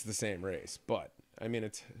least it's the same race, but I mean,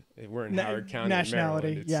 we're in Howard County,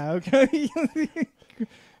 nationality. Maryland. Yeah. Okay.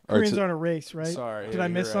 Koreans so- aren't a race, right? Sorry, Did I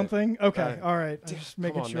miss you're right. something? Okay. All right. I'm just Come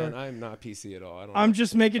making on, sure. man. I'm not PC at all. I don't. I'm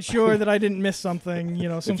just making sure that I didn't miss something. You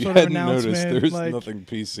know, some If you sort of hadn't announcement. noticed, there's like, nothing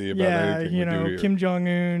PC about yeah, anything you we do know, here. Kim Jong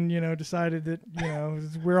Un, you know, decided that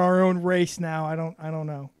we're our own race now. I don't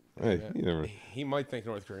know. Hey, Yeah. you never. He might think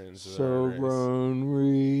North Koreans are So our race.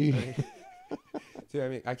 lonely. Dude, I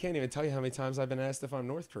mean, I can't even tell you how many times I've been asked if I'm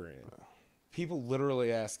North Korean. People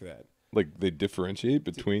literally ask that. Like they differentiate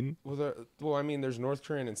between, Well, I mean, there's North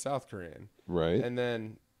Korean and South Korean, right? and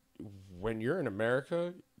then when you're in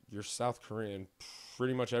America, you're South Korean.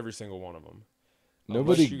 Pretty much every single one of them.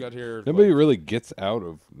 Nobody, Unless you got here. nobody like- really gets out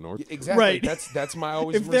of North. Yeah, exactly. Right. That's my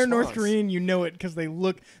always. If they're North response. Korean, you know it because they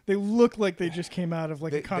look like they just came out of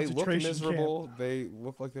like a They look concentration miserable. camp. They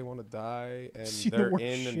look like they want to die, and See the they're worst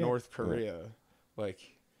in shit. North Korea. Like,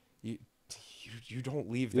 you don't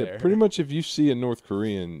leave Yeah, there. pretty much. If you see a North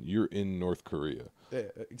Korean, you're in North Korea. Yeah,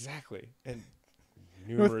 exactly. And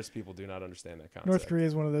numerous people do not understand that concept. North Korea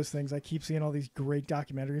is one of those things. I keep seeing all these great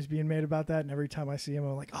documentaries being made about that, and every time I see them,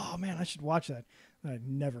 I'm like, oh man, I should watch that. And I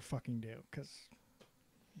never fucking do because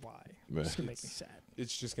why? Meh. It's gonna make me sad.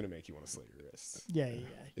 It's just gonna make you want to slit your wrists. Yeah. It's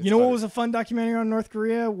You know what utter- was a fun documentary on North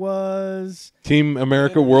Korea was Team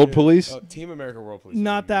America World Police. Team America World Police.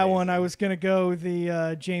 not was that one. I amazing. was gonna go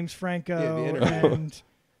the James Franco Yeah, the interview. and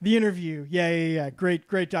the interview. Yeah.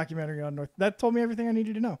 Great documentary on North. That told me everything I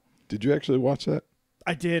needed to know. Did you actually watch that?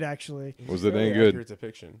 I did actually. Was it Fairly any good? accurate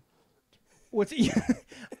depiction. What's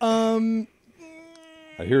um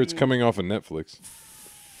I hear it's coming off of Netflix.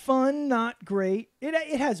 fun, not great.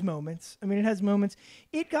 It has moments. I mean, it has moments.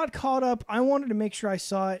 It got caught up. I wanted to make sure I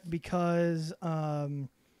saw it because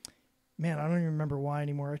man, I don't even remember why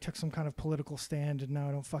anymore. I took some kind of political stand, and now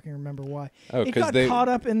I don't fucking remember why. Oh, It because got they caught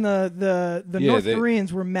up in the Yeah, North they-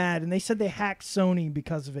 Koreans were mad, and they said they hacked Sony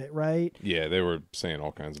because of it, right? Yeah, they were saying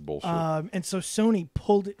all kinds of bullshit. And so Sony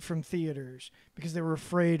pulled it from theaters because they were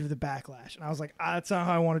afraid of the backlash. And I was like, that's not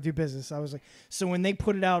how I want to do business. I was like, so when they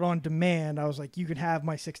put it out on demand, I was like, you can have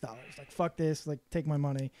my $6. Like, fuck this. Like, take my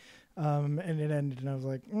money. And it ended, and I was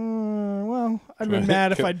like, well, I'd been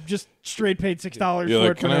mad if I just straight paid $6 You're for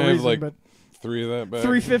like, it for can I no have reason. like but 3 of that back?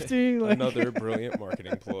 $3.50, like, Another brilliant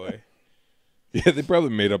marketing ploy. Yeah, they probably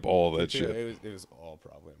made up all that Yeah, shit. it was all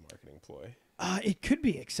probably a marketing ploy. it could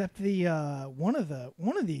be, except the one of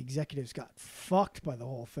the executives got fucked by the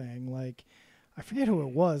whole thing. Like, I forget who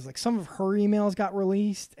it was. Like, some of her emails got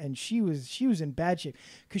released, and she was in bad shape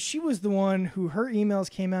because she was the one who her emails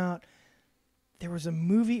came out. There was a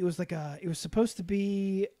movie. It was supposed to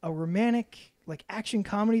be a romantic, like, action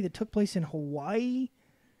comedy that took place in Hawaii.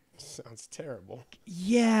 Sounds terrible.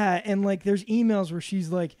 Yeah, and like, there's emails where she's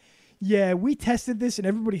like, "Yeah, we tested this, and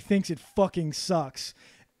everybody thinks it fucking sucks."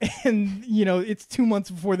 And it's 2 months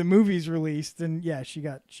before the movie's released, and yeah, she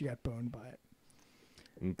got boned by it.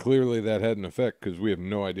 And clearly that had an effect because we have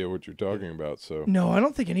no idea what you're talking about. So No, I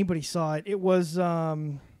don't think anybody saw it. It was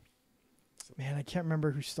man, I can't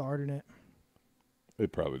remember who starred in it.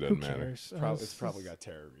 it probably Who doesn't matter. cares? It's probably got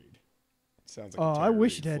Tara Reid. Sounds like. Oh, a Tara I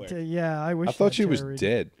wish Reid it had. flick. Yeah, I wish. I it thought had she was Tara Reid.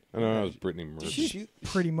 dead. I know it was Brittany Murphy. She's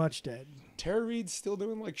pretty much dead. Tara Reid's still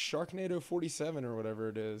doing like Sharknado 47 or whatever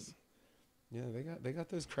it is. Yeah, they got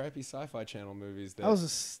those crappy sci-fi channel movies. That was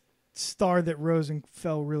a star that rose and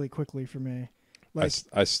fell really quickly for me. Like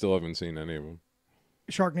I still haven't seen any of them.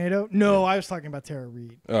 Sharknado? No, I was talking about Tara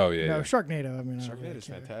Reid. Oh yeah, No, yeah. Sharknado. I mean, I don't really Sharknado's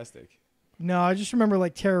care. fantastic. No, I just remember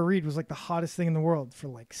like Tara Reid was like the hottest thing in the world for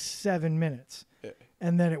like 7 minutes, Yeah.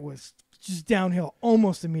 and then it was just downhill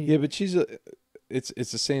almost immediately. Yeah, but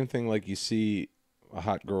it's the same thing. Like you see a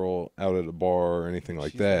hot girl out at a bar or anything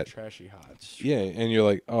like She's that. trashy hot. Yeah, and you're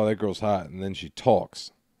like, oh, that girl's hot, and then she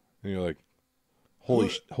talks, and you're like,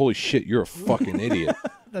 holy shit, you're a fucking idiot.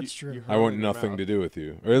 That's true. you I want in your nothing mouth. to do with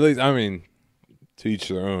you, or at least, I mean, to each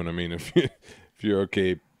their own. I mean, if you're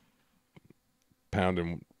okay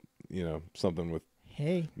pounding, something with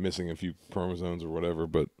Hey, missing a few chromosomes or whatever,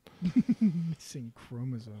 but missing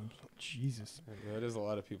chromosomes. Jesus. That is a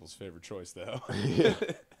lot of people's favorite choice, though.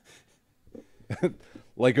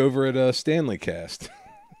 like over at Stanley Cast,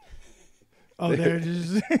 Oh, they're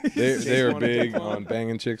just they are wanna big pick one. on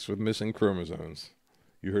banging chicks with missing chromosomes.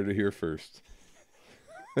 You heard it here first.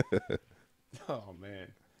 Oh man.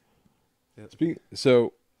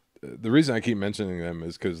 So, the reason I keep mentioning them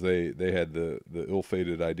is because they had the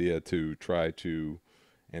ill-fated idea to try to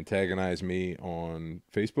antagonize me on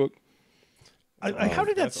Facebook. how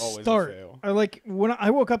did that That's always a start? fail. When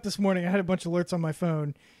I woke up this morning, I had a bunch of alerts on my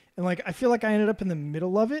phone, And like I feel like I ended up in the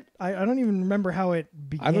middle of it. I don't even remember how it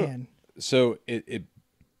began. So it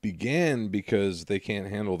began because they can't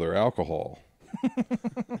handle their alcohol.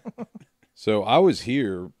 So I was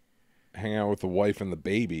here hanging out with the wife and the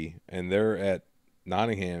baby, and they're at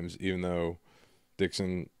Nottingham's, even though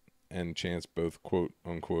Dixon and Chance both quote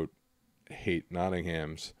unquote hate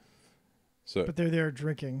Nottingham's. So, But they're there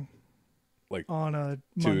drinking like on a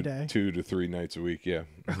Monday. 2 to 3 nights a week, yeah.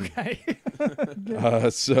 Okay.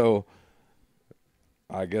 So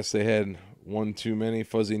I guess they had one too many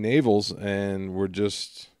fuzzy navels, and we're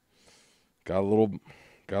just got a little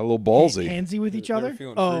ballsy. Handsy with each They were other?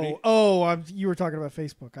 feeling fruity. You were talking about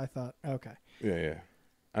Facebook. I thought, okay. Yeah.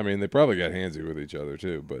 I mean, they probably got handsy with each other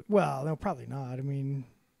too, but Well, no, probably not. I mean,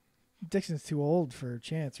 Dixon's too old for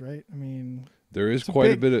Chance, right? I mean, there is it's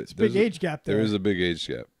quite a bit of it's a big age gap there. There is a big age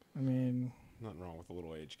gap. I mean, Nothing wrong with a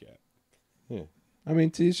little age gap. Yeah. I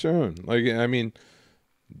mean, to each their own. Like, I mean,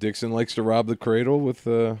 Dixon likes to rob the cradle with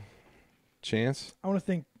Chance. I want to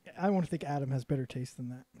think Adam has better taste than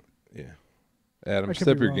that. Yeah. Adam, I could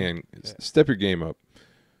step be your wrong. game. Step your game up.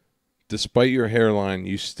 Despite your hairline,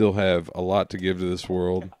 you still have a lot to give to this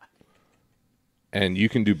world, and you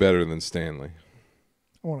can do better than Stanley.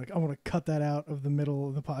 I want to cut that out of the middle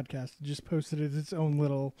of the podcast. Just post it as its own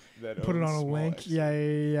little. Put it on a link.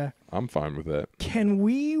 Yeah. I'm fine with that. Can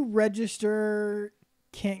we register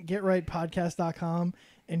can'tgetrightpodcast.com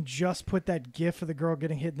and just put that GIF of the girl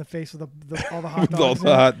getting hit in the face with all the hot With all dogs?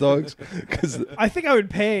 the hot dogs. 'Cause I think I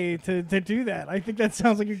would pay to do that. I think that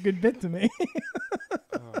sounds like a good bit to me.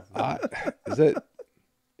 is that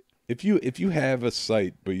if you have a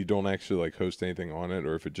site but you don't actually like host anything on it,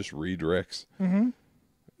 or if it just redirects,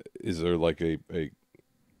 is there like a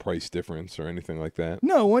price difference or anything like that?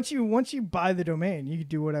 No, once you buy the domain, you can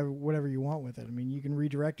do whatever you want with it. I mean, you can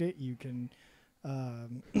redirect it. You can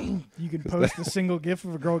you can post a single GIF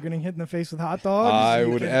of a girl getting hit in the face with hot dogs. I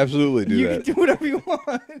would absolutely do You that. can do whatever you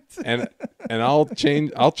want. and I'll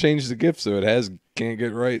change the GIF so it has can't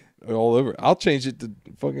get right all over. I'll change it to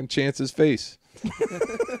fucking Chance's face.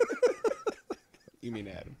 You mean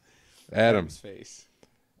Adam? Adam's face.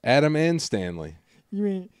 Adam and Stanley. You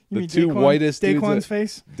mean The two Daquan, whitest dudes Daquan's that-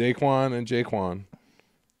 face? Daquan and Jake-Juan.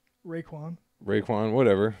 Raekwon.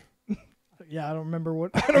 Whatever. Yeah, I don't remember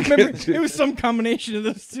what. I don't remember. It was some combination of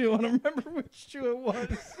those two. I don't remember which two it was.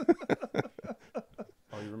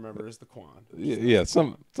 All you remember is the Quan. Yeah,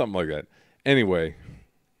 something like that. Anyway,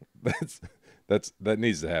 that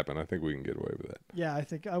needs to happen. I think we can get away with that. Yeah, I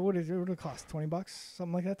think it would have cost $20,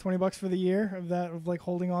 something like that. $20 for the year of like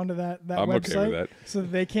holding on to that I'm website, okay with that. so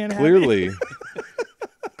that they can't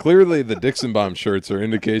Clearly, the Dixon Bomb shirts are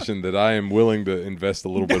indication that I am willing to invest a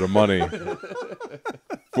little bit of money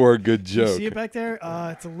for a good You joke. see it back there?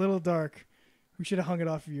 It's a little dark. We should have hung it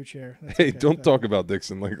off of your chair. That's Hey, okay. don't talk about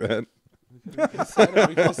Dixon like that. We could have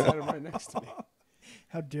sat him right next to me.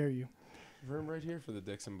 How dare you? Room right here for the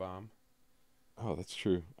Dixon bomb. Oh, that's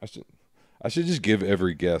true. I should just give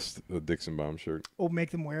every guest a Dixon Bomb shirt. Or make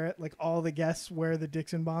them wear it. Like all the guests wear the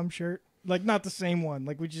Dixon Bomb shirt. Like not the same one.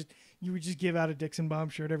 Like you would just give out a Dixon Bomb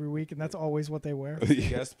shirt every week, and that's always what they wear.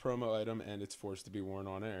 Guest promo item, and it's forced to be worn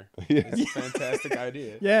on air. Yeah. It's a fantastic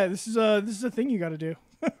idea. Yeah, this is a thing you got to do.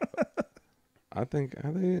 I think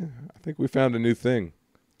we found a new thing.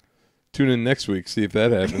 Tune in next week, see if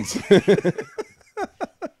that happens.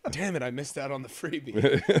 Damn it! I missed out on the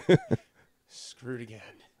freebie. Screwed again.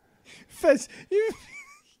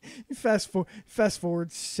 Fast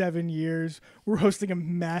forward 7 years. We're hosting a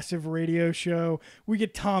massive radio show. We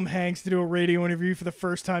get Tom Hanks to do a radio interview for the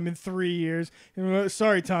first time in 3 years. And we're like,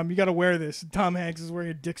 sorry, Tom, you got to wear this. And Tom Hanks is wearing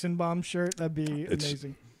a Dixon Bomb shirt. That'd be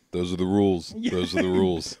amazing. Those are the rules. Those are the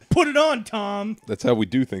rules. Put it on, Tom. That's how we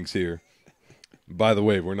do things here. By the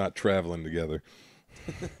way, we're not traveling together.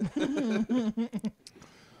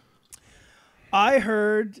 I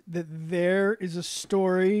heard that there is a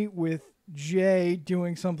story with Jay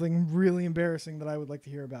doing something really embarrassing that I would like to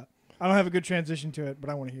hear about. I don't have a good transition to it, but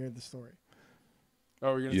I want to hear the story.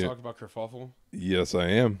 Oh, we're gonna Yeah. talk about kerfuffle. Yes, I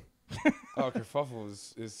am. Oh, kerfuffle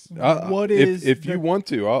is. What is if the- you want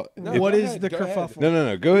to? No, what go is ahead, the go ahead. kerfuffle?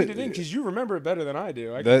 No. Go Read it in ahead. because you remember it better than I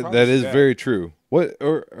do. I can That promise is you very true. What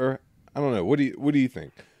or I don't know. What do you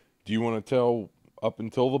think? Do you want to tell up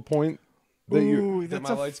until the point that you? Ooh, Did that's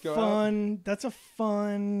my a lights go out? fun. That's a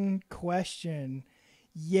fun question.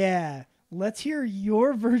 Yeah, let's hear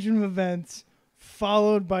your version of events,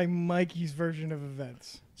 followed by Mikey's version of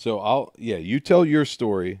events. So you tell your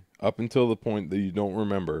story up until the point that you don't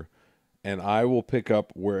remember, and I will pick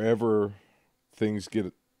up wherever things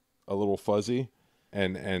get a little fuzzy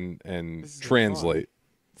and This is translate.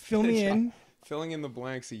 Fill me in. Filling in the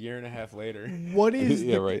blanks a year and a half later. What is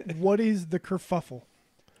Yeah, the, right. What is the kerfuffle?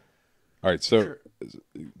 All right, so Sure.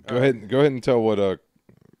 go ahead and tell what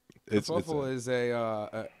it's Kerfuffle is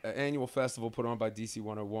a annual festival put on by DC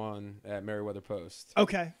 101 at Meriwether Post.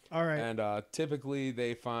 Okay, all right. And typically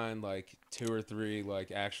they find like 2 or 3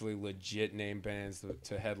 like actually legit name bands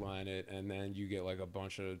to headline it, and then you get like a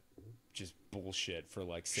bunch of just bullshit for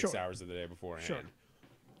like 6 Sure. hours of the day beforehand. Sure.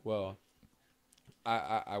 Well,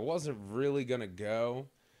 I wasn't really gonna go,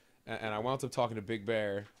 and I wound up talking to Big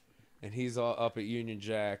Bear, and he's all up at Union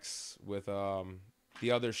Jacks with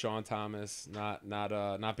the other Sean Thomas, not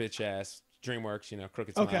bitch ass DreamWorks,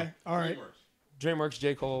 Crooked Smile. Okay, all right. DreamWorks,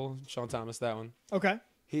 J. Cole, Sean Thomas, that one. Okay.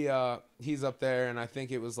 He's up there, and I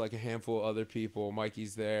think it was like a handful of other people.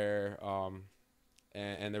 Mikey's there,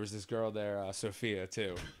 and there was this girl there, Sophia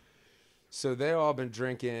too. So they all been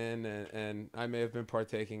drinking, and I may have been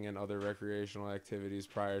partaking in other recreational activities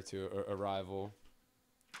prior to arrival.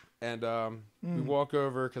 And we walk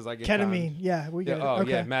over because I get Ketamine. Yeah, we get it. Oh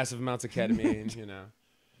Okay. yeah, massive amounts of ketamine.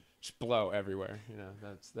 Just blow everywhere.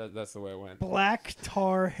 That's the way it went. Black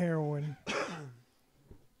tar heroin.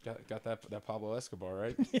 Got that Pablo Escobar,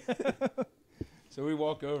 right? So we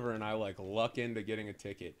walk over, and I like luck into getting a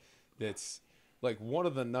ticket that's like one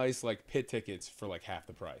of the nice like pit tickets for like half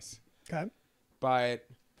the price. Okay. Buy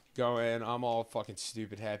it, go in. I'm all fucking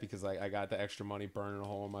stupid happy because I got the extra money burning a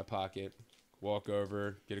hole in my pocket. Walk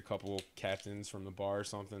over, get a couple captains from the bar or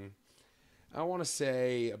something. I want to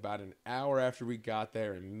say about an hour after we got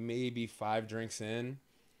there and maybe 5 drinks in,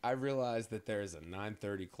 I realized that there is a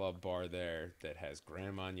 9:30 club bar there that has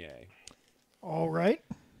Grand Marnier. All right.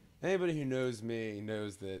 Anybody who knows me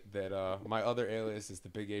knows that my other alias is the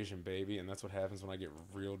Big Asian Baby, and that's what happens when I get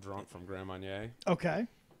real drunk from Grand Marnier. Okay.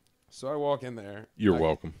 So I walk in there. You're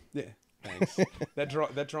welcome. Yeah, thanks. that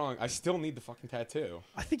drawing, I still need the fucking tattoo.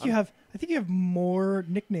 I think you have more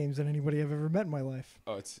nicknames than anybody I've ever met in my life.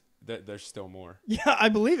 Oh, there's still more. Yeah, I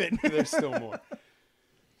believe it. There's still more.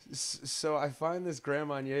 So I find this Grand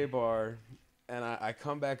Marnier bar, and I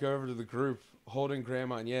come back over to the group holding Grand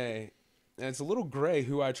Marnier, and it's a little gray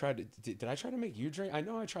who I tried to... Did I try to make you drink? I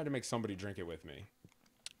know I tried to make somebody drink it with me.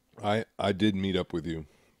 I did meet up with you,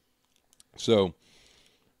 so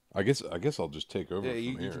I guess I'll just take over. Yeah, from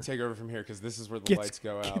you here. can take over from here because this is where the lights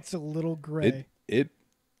go out. It's a little gray.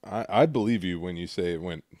 I believe you when you say it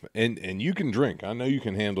went, and you can drink. I know you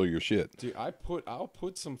can handle your shit. Dude, I'll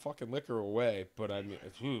put some fucking liquor away, but I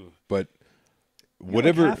mean, But You got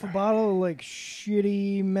whatever. like half a bottle of like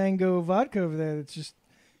shitty mango vodka over there that's just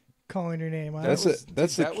calling your name.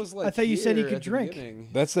 That was like I thought you said you here could at the drink. beginning.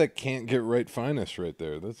 That's that can't get right finest right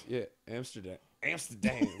there. That's Yeah, Amsterdam,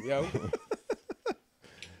 yo.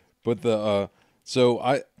 but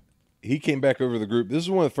he came back over the group. This is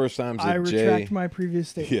one of the first times that I Jay. retract my previous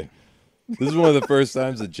statement. Yeah. This is one of the first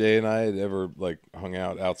times that Jay and I had ever like hung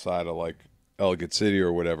out outside of like Ellicott City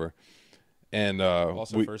or whatever. And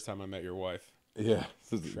Also, first time I met your wife. yeah,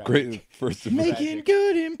 this is Tragic. great first impression. Making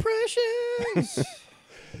good impressions.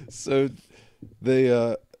 So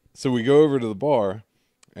so we go over to the bar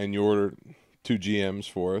and you order 2 GMs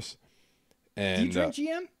for us. And Do you drink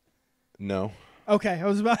GM? no. Okay, I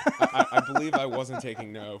was about. I believe I wasn't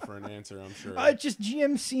taking no for an answer. I'm sure. Just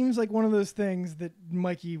GM seems like one of those things that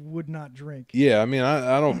Mikey would not drink. Yeah, I mean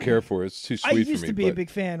I don't care for it. It's too sweet I for me. used to be a but big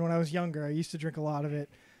fan when I was younger. I used to drink a lot of it.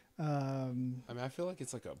 I mean, I feel like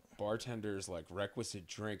it's like a bartender's like requisite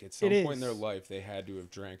drink. At some It point in their is. life, they had to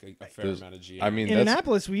have drank a fair There's- amount of GM. I mean, In that's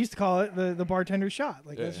Annapolis, we used to call it the bartender's shot.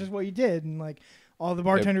 Like that's Yeah. just what you did, and like all the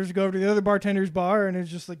bartenders would go over to the other bartender's bar, and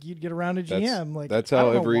it's just like you'd get around a GM. Like that's I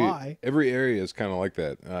how don't know why. every area is kind of like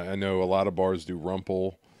that. I know a lot of bars do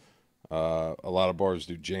Rumpel. A lot of bars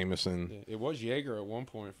do Jameson. Yeah, it was Jaeger at one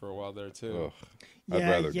point for a while there too. Ugh, I'd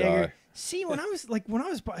rather Jaeger. die. See, when I was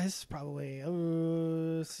this is probably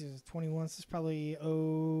 21. This is probably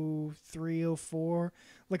 03, 04.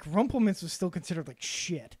 Like Rumpelmans was still considered like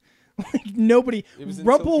shit. Like nobody. It was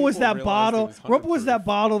until Rumpel was people that realized bottle. it was Rumpel was 100 that proof.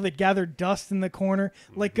 bottle that gathered dust in the corner.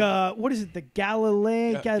 Like what is it? The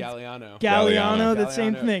Galilei. Galliano. Galliano, that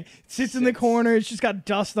same Galliano thing. Sits in the sits. corner. It's just got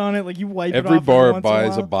dust on it. Like you wipe it Every off. bar every once in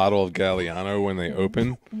buys a while. bottle of Galliano when they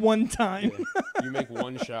open. One time. You make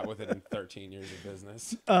one shot with it in 13 years of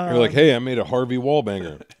business. You're like, hey, I made a Harvey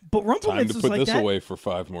Wallbanger. But Time Rumpelmans to was put like this that. away for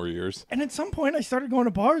 5 more years. And at some point, I started going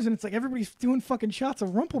to bars, and it's like everybody's doing fucking shots of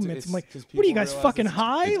Rumpelmints. It's- I'm like, 'cause what are you people guys realize fucking it's-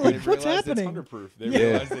 high? they Like, what's realize happening? It's 100 proof. They Yeah.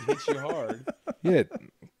 realize it hits you hard. Yeah, it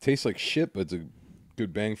tastes like shit, but it's a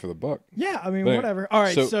good bang for the buck. Yeah, I mean, But- whatever. All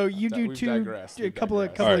right, so- so you do We've two, digressed. a We've couple of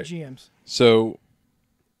digressed. couple All of GMs. So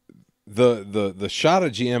the shot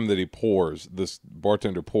of GM that he pours, this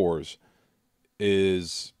bartender pours,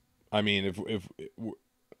 is I mean, if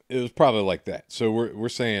it was probably like that. So we're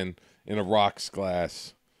saying in a rocks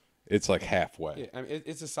glass, it's like halfway. Yeah, I mean,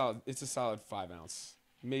 it's a solid 5 ounce,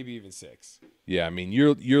 maybe even 6. Yeah, I mean,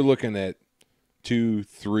 you're looking at 2,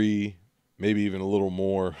 3, maybe even a little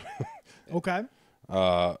more Okay.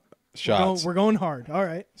 shots. We're going hard. All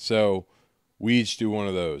right. So we each do one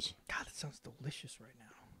of those. God, it sounds delicious right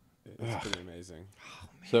now. It's pretty amazing.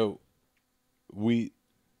 So we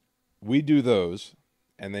do those,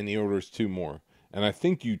 and then he orders 2 more. And I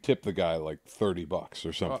think you tip the guy like $30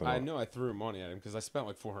 or something. Well, I know I threw money at him because I spent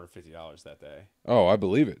like $450 that day. Oh, I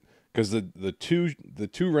believe it. Because the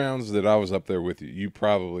two rounds that I was up there with you, you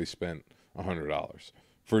probably spent $100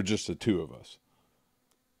 for just the 2 of us.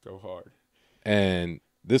 Go hard. And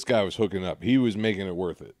this guy was hooking up. He was making it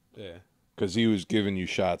worth it. Yeah. Because he was giving you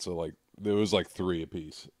shots of like, there was like 3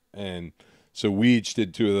 apiece. And so we each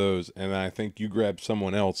did 2 of those. And I think you grabbed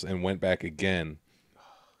someone else and went back again.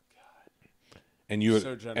 And you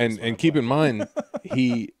So generous, and keep in mind,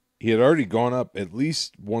 he had already gone up at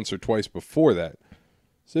least once or twice before that.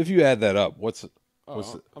 So if you add that up, what's I'm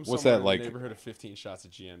what's somewhere that in like? the neighborhood of 15 shots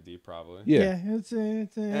of GMD probably. Yeah, it's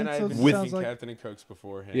And I've been sounds drinking like Captain and Cokes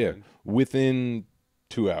beforehand. yeah, within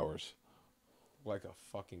 2 hours. Like a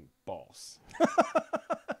fucking boss.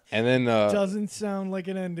 And then doesn't sound like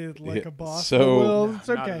it ended like yeah, a boss. so- but well, it's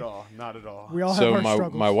Not okay. at all. Not at all. We all have so our my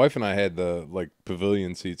struggles. my wife and I had the like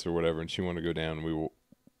pavilion seats or whatever, and she wanted to go down. And we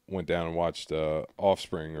went down and watched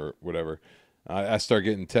Offspring or whatever. I start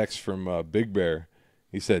getting texts from Big Bear.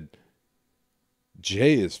 He said,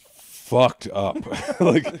 "Jay is fucked up.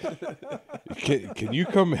 Like, can you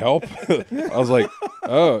come help?" I was like,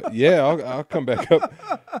 "Oh yeah, I'll come back up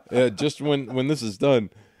just when this is done."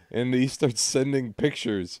 And he starts sending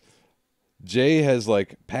pictures. Jay has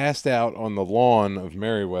like passed out on the lawn of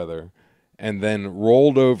Merriweather, and then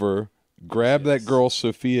rolled over, grabbed that girl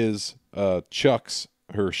Sophia's Chucks,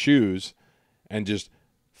 her shoes, and just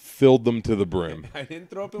filled them to the brim. I didn't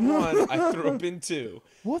throw up in 1. I threw up in 2.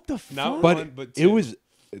 What the fuck? Not But 1, but it 2. was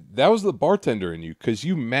that was the bartender in you, because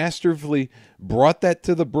you masterfully brought that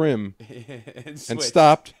to the brim and and switched.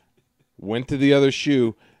 stopped, went to the other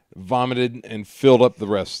shoe, vomited, and filled up the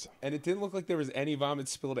rest. And it didn't look like there was any vomit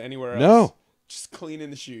spilled anywhere else. No. Just clean in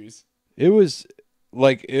the shoes. It was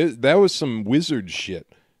like that was some wizard shit.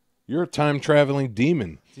 You're a time traveling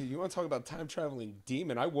demon. Dude, you want to talk about time traveling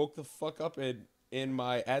demon? I woke the fuck up in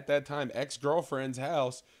my, at that time, ex-girlfriend's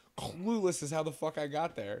house, clueless as how the fuck I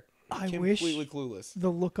got there. I Completely wish clueless. the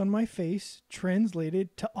look on my face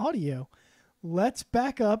translated to audio. Let's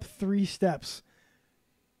back up 3 steps.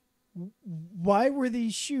 Why were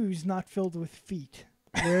these shoes not filled with feet?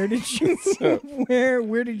 Where did you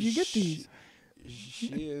where did you get these?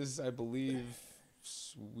 She is, I believe,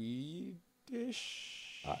 Swedish.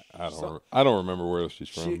 I don't remember where she's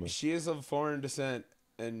from. but- She is of foreign descent,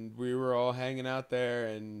 and we were all hanging out there,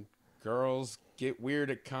 and girls get weird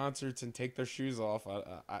at concerts and take their shoes off.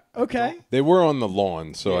 I Okay. They were on the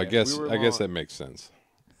lawn, so I Yeah, guess we were I guess lawn. that makes sense.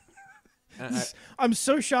 I'm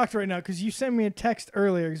so shocked right now because you sent me a text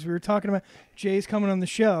earlier because we were talking about Jay's coming on the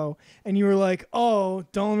show, and you were like, "Oh,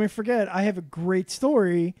 don't let me forget, I have a great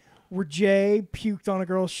story where Jay puked on a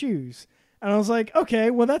girl's shoes." And I was like, "Okay,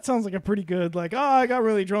 well that sounds like a pretty good like, I got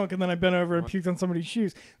really drunk and then I bent over and puked on somebody's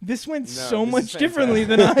shoes." This went so this much is differently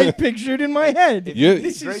than I pictured in my head. Yeah.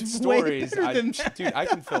 This Great is way stories. better than that. Dude, I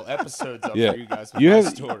can fill episodes up Yeah. for you guys with You my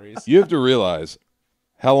have- stories. You have to realize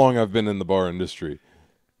how long I've been in the bar industry.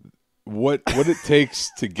 What it takes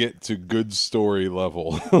to get to good story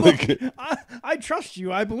level. Like, I trust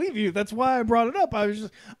you. I believe you. That's why I brought it up.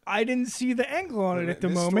 I didn't see the angle on it at the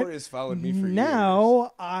This moment. story has followed me for years.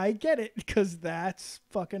 Now I get it because that's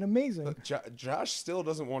fucking amazing. Josh still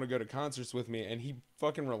doesn't want to go to concerts with me, and he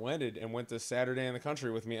fucking relented and went to Saturday in the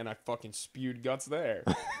Country with me, and I fucking spewed guts there.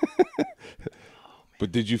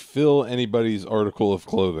 but did you fill anybody's article of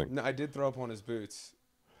clothing? No, I did throw up on his boots,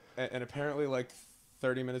 and apparently, like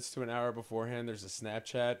 30 minutes to an hour beforehand, there's a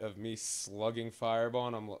Snapchat of me slugging Fireball,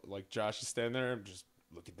 and I'm like, Josh is standing there, I'm just,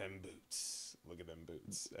 look at them boots,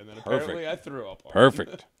 and then apparently I threw up on him.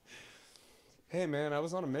 Perfect. Hey man, I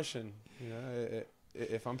was on a mission. You know,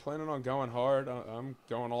 if I'm planning on going hard, I'm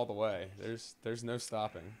going all the way. There's no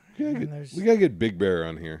stopping. We gotta get Big Bear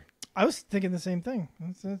on here. I was thinking the same thing.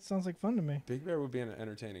 That sounds like fun to me. Big Bear would be an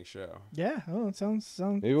entertaining show. Yeah. Oh, it sounds.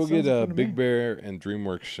 Maybe we'll sounds get like fun to Big me. Bear and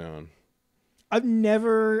DreamWorks shown. I've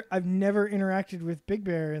never interacted with Big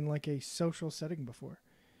Bear in like a social setting before.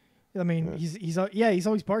 I mean, he's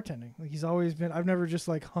always bartending. Like he's always been. I've never just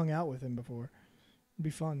like hung out with him before. It'd be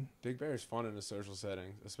fun. Big Bear is fun in a social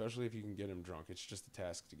setting, especially if you can get him drunk. It's just a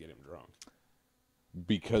task to get him drunk.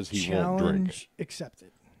 Because he won't drink. Challenge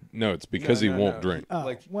accepted. No, it's because he won't drink. Oh,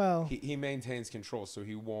 Like, well. he maintains control, so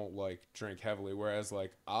he won't like drink heavily. Whereas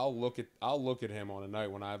like I'll look at him on a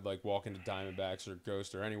night when I'd like walk into Diamondbacks or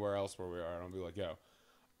Ghost or anywhere else where we are, and I'll be like, yo,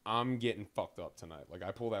 I'm getting fucked up tonight. Like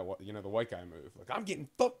I pull that the white guy move. Like I'm getting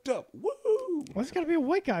fucked up. Woo! Why it's got to be a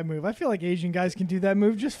white guy move? I feel like Asian guys can do that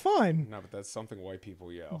move just fine. No, but that's something white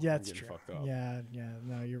people yell. Yeah, I'm that's getting true. fucked up. Yeah.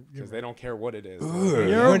 No, you're Because right. they don't care what it is.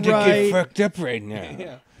 You're want to right. get fucked up right now.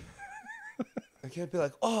 Yeah. I can't be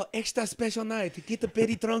like, oh, extra special night to get the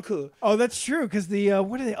Betty drunk. Oh, that's true. Because the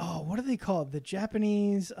what are they called? The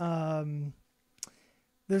Japanese.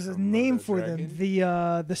 There's a name for them. Dragon?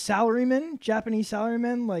 The salarymen, Japanese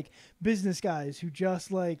salarymen, like business guys who just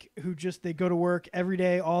they go to work every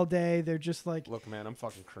day, all day. They're just like, Look, man, I'm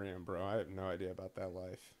fucking Korean, bro. I have no idea about that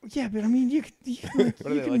life. yeah, but I mean, you can What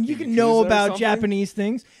are they, like you the can know Yakuza or about something? Japanese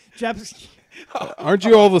things. Aren't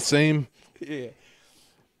you all the same? Yeah.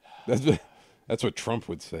 That's what Trump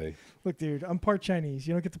would say. Look, dude, I'm part Chinese.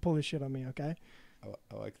 You don't get to pull this shit on me, okay?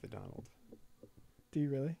 I like the Donald. Do you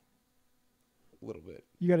really? A little bit.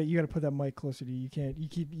 You gotta put that mic closer to you. You can't. You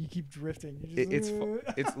keep drifting. You just,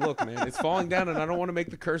 It's look, man. It's falling down, and I don't want to make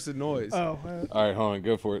the cursed noise. Oh, All right, hold on,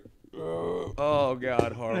 go for it. Oh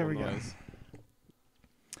God, horrible There we go. noise.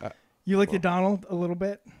 you like the Donald a little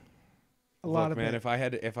bit. A lot Look, of man, it.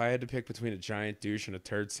 if I had to pick between a giant douche and a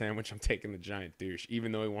turd sandwich, I'm taking the giant douche,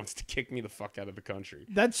 even though he wants to kick me the fuck out of the country.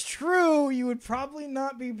 That's true. You would probably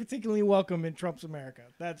not be particularly welcome in Trump's America.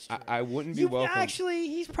 That's true. I wouldn't be You welcome. actually,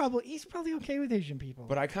 he's probably okay with Asian people.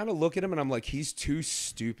 But I kind of look at him and I'm like, he's too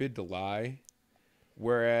stupid to lie,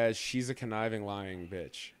 whereas she's a conniving, lying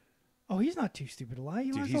bitch. oh, he's not too stupid to lie. He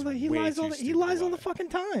Dude, lies he's all the he way lies too all the he stupid to lies all the lie. fucking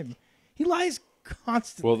time. He lies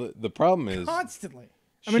constantly. Well, the problem is Constantly.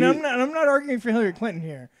 I mean, I'm not arguing for Hillary Clinton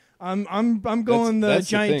here. I'm going the that's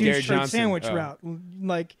the giant thing. douche Gary turd Johnson. sandwich Oh. route.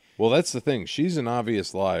 Like, Well, that's the thing. She's an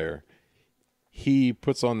obvious liar. He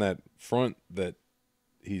puts on that front that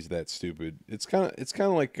he's that stupid. It's kind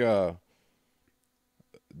of like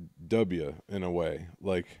W in a way.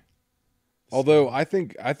 Like, although I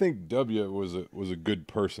think W was a good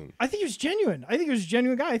person. I think he was genuine. I think he was a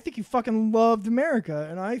genuine guy. I think he fucking loved America,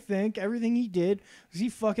 and I think everything he did was he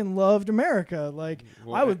fucking loved America. Like,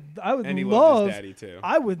 Well, I would and he love. loved his daddy too.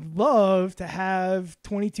 I would love to have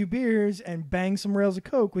 22 beers and bang some rails of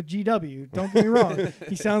coke with GW. Don't get me wrong.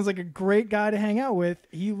 He sounds like a great guy to hang out with.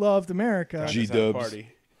 He loved America. G- Just had a G-dubs. party.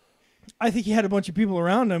 I think he had a bunch of people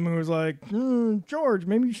around him who was like, George,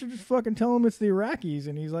 maybe you should just fucking tell him it's the Iraqis.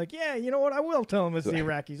 And he's like, yeah, you know what? I will tell him it's the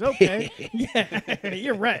Iraqis. Okay. Yeah,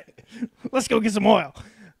 you're right. Let's go get some oil.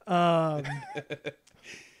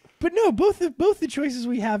 But no, both the choices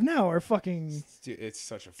we have now are fucking Dude, it's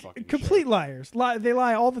such a fucking complete joke. liars. They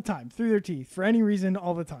lie all the time through their teeth for any reason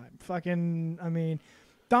all the time. Fucking, I mean,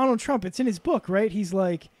 Donald Trump, it's in his book, right? He's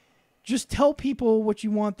like, just tell people what you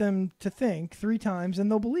want them to think 3 times and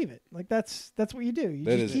they'll believe it. Like that's what you do. You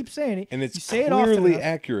That just is- keep saying it. And it's you say it often clearly enough.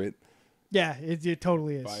 accurate. Yeah, it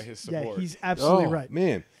totally is. By his yeah, support. he's absolutely Oh, right.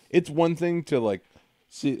 man. It's one thing to like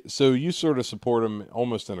see. So you sort of support him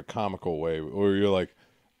almost in a comical way, or you're like,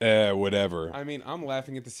 whatever. I mean, I'm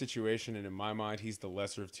laughing at the situation, and in my mind, he's the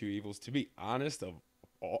lesser of two evils. To be honest, of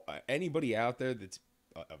anybody out there that's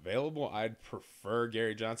available, I'd prefer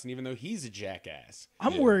Gary Johnson, even though he's a jackass.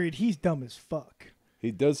 I'm worried he's dumb as fuck. He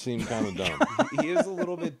does seem kind of dumb. He is a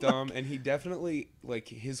little bit dumb, and he definitely, like,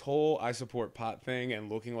 his whole I support pot thing and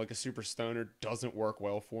looking like a super stoner doesn't work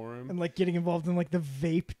well for him. And like getting involved in like the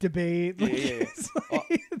vape debate. Like, Yeah. it's like,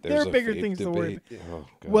 there There's are a bigger vape things to worry debate. about. Oh,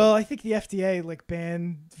 God. Well, I think the FDA like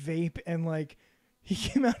banned vape and like he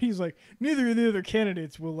came out. He's like, neither of the other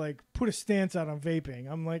candidates will like put a stance out on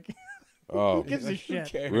vaping. I'm like, oh, who gives a Who shit?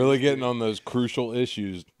 cares? really getting on those crucial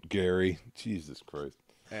issues, Gary. Jesus Christ.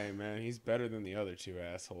 Hey, man, he's better than the other two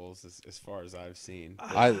assholes as far as I've seen.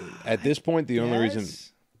 At this point, the only reason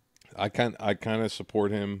Yes. I kind of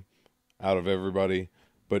support him out of everybody,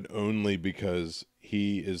 but only because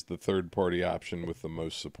he is the third party option with the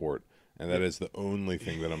most support, and that is the only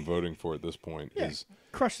thing that I'm voting for at this point. Yeah, Is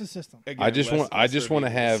crush the system. Again, I just want lesser to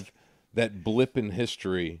evils. have that blip in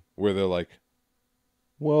history where they're like,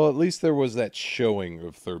 well, at least there was that showing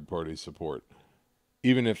of third party support.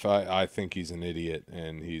 Even if I think he's an idiot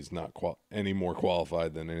and he's not any more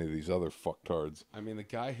qualified than any of these other fucktards. I mean, the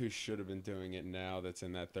guy who should have been doing it now that's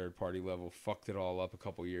in that third party level fucked it all up a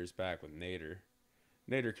couple years back with Nader.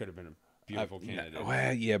 Nader could have been a beautiful candidate.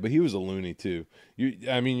 Well, yeah, but he was a loony too.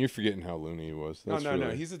 You're forgetting how loony he was. No, That's no.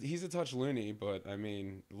 really- He's a touch loony, but I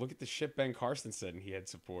mean, look at the shit Ben Carson said, and he had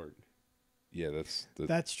support. Yeah, that's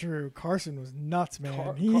That's true. Carson was nuts,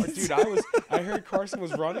 man. Dude, I heard Carson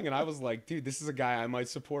was running, and I was like, dude, this is a guy I might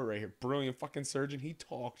support right here. Brilliant fucking surgeon. He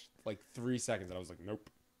talked like 3 seconds, and I was like, nope.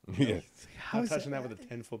 yeah. I'm touching that with a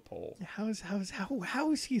 10-foot pole. How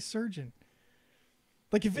is he a surgeon?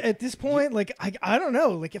 Like, if at this point, like I don't know,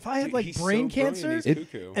 like if I had like He's brain so brilliant, cancer, he's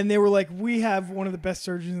cuckoo. and they were like, we have one of the best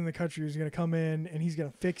surgeons in the country who's going to come in and he's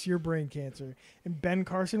going to fix your brain cancer, and Ben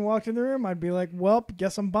Carson walked in the room, I'd be like, well,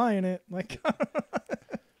 guess I'm buying it. Like,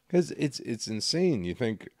 Because it's insane. You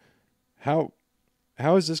think, how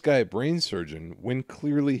is this guy a brain surgeon when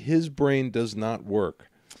clearly his brain does not work?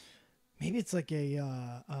 maybe it's like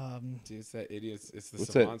a Dude, it's that idiots. It's the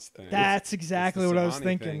What's savants thing. that's exactly what I was Savani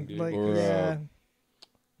thinking. thing, dude. Like, Or, yeah,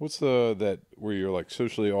 What's that where you're like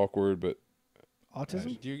socially awkward, but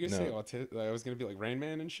autism. Do you guys No. say autism? I was gonna be like Rain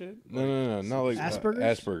Man and shit. no, not like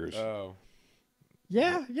Asperger's? Asperger's. Oh,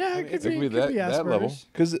 Yeah, I it mean, could it's- be, It could be could be that level. Asperger's.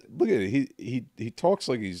 Because look at it, he talks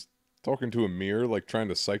like he's talking to a mirror, like trying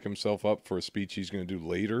to psych himself up for a speech he's going to do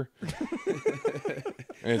later.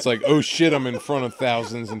 And it's like, oh shit, I'm in front of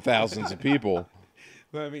thousands and thousands of people.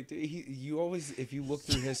 but I mean, dude, you always, if you look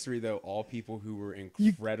through history, though, all people who were You,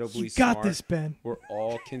 incredibly you got smart this, Ben. were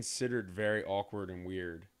all considered very awkward and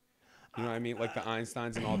weird. You know what I mean? Like the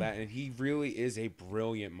Einsteins and all that. And he really is a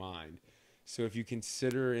brilliant mind. So if you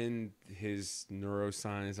consider in his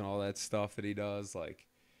neuroscience and all that stuff that he does, like,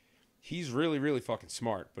 he's really, really fucking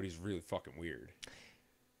smart, but he's really fucking weird.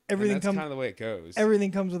 Everything and that's comes. kind of the way it goes.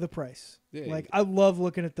 Everything comes with a price. Yeah, Like, I love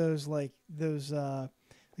looking at those. Like there's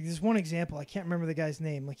one example. I can't remember the guy's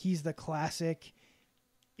name. Like, he's the classic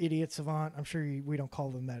idiot savant. I'm sure we don't call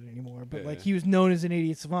them that anymore, but like, Yeah. he was known as an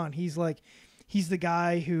idiot savant. He's the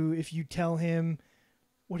guy who, if you tell him,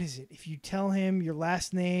 what is it? If you tell him your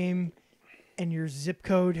last name and your zip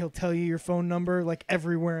code, he'll tell you your phone number, like,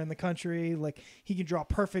 everywhere in the country. Like, he can draw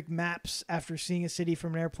perfect maps after seeing a city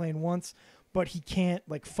from an airplane once, but he can't,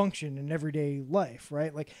 like, function in everyday life,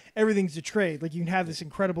 right? Like, everything's a trade. Like, you can have this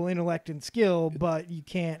incredible intellect and skill, but you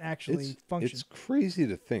can't actually function. It's crazy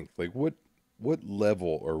to think, like, what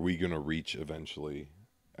level are we going to reach eventually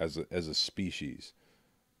as a species?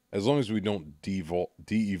 As long as we don't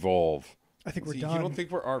de-evolve I think we're You done. don't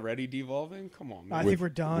think we're already devolving? Come on, man. I think we're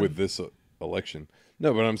done. with this election.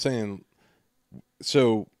 No, but I'm saying,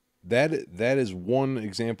 so that is one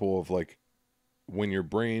example of, like, when your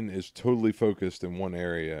brain is totally focused in one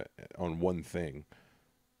area on one thing,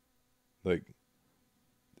 like,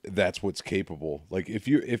 that's what's capable. Like,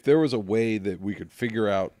 if there was a way that we could figure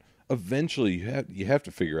out, eventually you have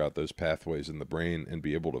to figure out those pathways in the brain and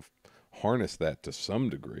be able to harness that to some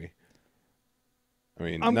degree. I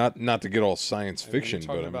mean, not to get all science fiction, You're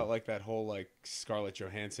but talking I about mean, like that whole like Scarlett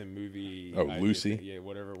Johansson movie. Oh, idea Lucy? thing. Yeah,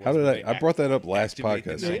 whatever. It was how did where they I brought that up last activate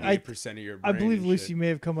the podcast? Yeah, 98% of your I brain believe and Lucy shit. may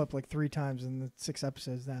have come up like 3 times in the 6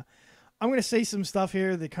 episodes now. I'm going to say some stuff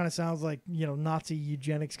here that kind of sounds like, Nazi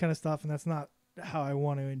eugenics kind of stuff, and that's not how I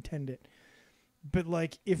want to intend it. But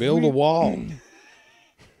like, if Build we, a wall.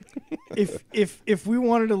 if we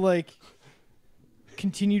wanted to, like,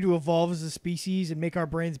 continue to evolve as a species and make our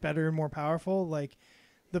brains better and more powerful, like,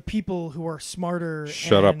 the people who are smarter.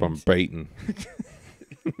 Shut up! and- I'm baiting.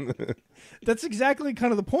 That's exactly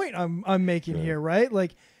kind of the point I'm making here, right?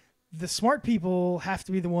 Like, the smart people have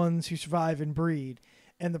to be the ones who survive and breed.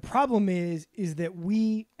 And the problem is that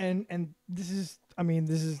we and this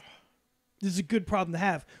is a good problem to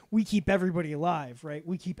have. We keep everybody alive, right?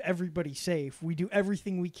 We keep everybody safe. We do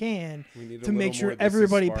everything we can We need a to make little sure more, "This is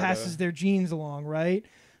everybody Sparta." passes their genes along, right?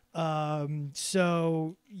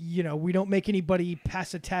 So, we don't make anybody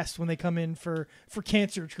pass a test when they come in for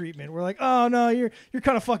cancer treatment. We're like, oh no, you're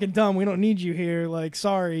kind of fucking dumb. We don't need you here. Like,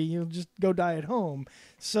 sorry, you'll just go die at home.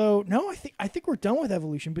 So no, I think we're done with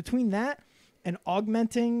evolution. Between that and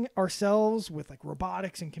augmenting ourselves with, like,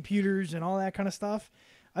 robotics and computers and all that kind of stuff,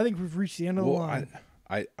 I think we've reached the end of the line.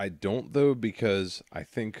 I don't, though, because I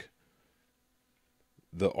think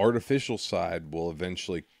the artificial side will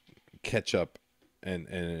eventually catch up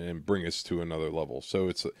and bring us to another level.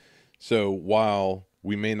 So while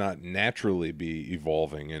we may not naturally be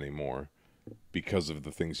evolving anymore because of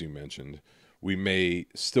the things you mentioned, we may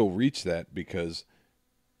still reach that because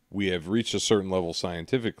we have reached a certain level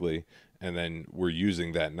scientifically, and then we're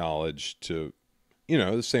using that knowledge to,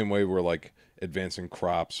 the same way we're, like, advancing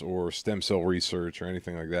crops or stem cell research or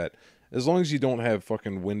anything like that. As long as you don't have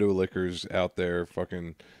fucking window lickers out there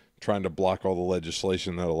fucking trying to block all the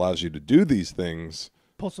legislation that allows you to do these things.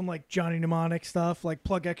 Pull some, like, Johnny Mnemonic stuff, like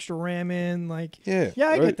plug extra RAM in, like, Yeah, I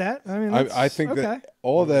right. get that. I mean, I think okay. that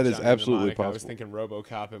all of that is Johnny absolutely Mnemonic, I was possible. thinking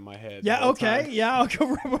RoboCop in my head. Yeah, the whole okay. time. Yeah, I'll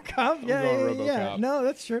go RoboCop. Yeah, going yeah. RoboCop. No,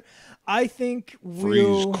 that's true. I think Freeze,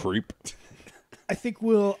 we'll creep. I think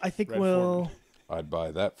we'll. Red Foreman. I'd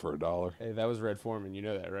buy that for $1. Hey, that was Red Foreman. You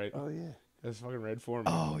know that, right? Oh yeah. That's fucking Red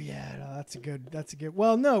Foreman. Oh yeah, no, that's a good.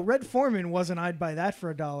 Well, no, Red Foreman wasn't. I'd buy that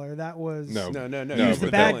for $1. That was No. He was the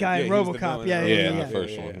but bad that- guy in he was the RoboCop. villain Yeah, in Yeah, yeah, the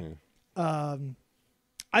first one. Yeah.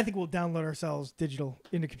 I think we'll download ourselves digital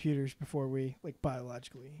into computers before we like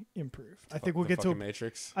biologically improve. I think we'll The get to. fucking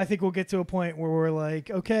Matrix. I think we'll get to a point where we're like,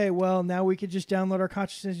 okay, well, now we could just download our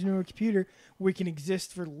consciousness into a computer. We can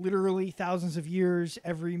exist for literally thousands of years.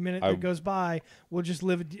 Every minute that goes by, we'll just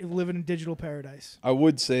live in a digital paradise. I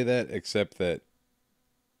would say that, except that,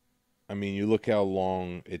 I mean, you look how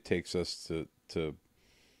long it takes us to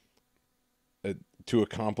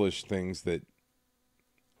accomplish things that,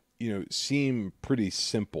 you know, seem pretty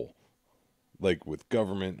simple, like with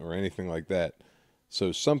government or anything like that.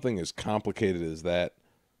 So something as complicated as that,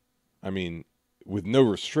 I mean, with no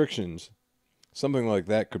restrictions, something like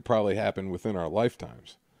that could probably happen within our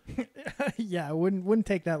lifetimes. Yeah, it wouldn't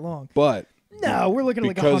take that long. But No, we're looking at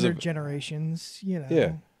like because 100 of- generations, you know.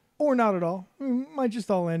 Yeah. Or not at all. Might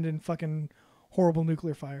just all end in fucking horrible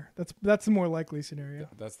nuclear fire. That's the more likely scenario.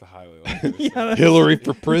 That's the highly likely. Yeah, Hillary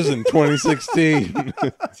for prison 2016.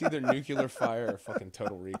 It's either nuclear fire or fucking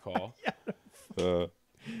Total Recall.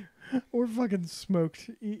 or fucking smoked.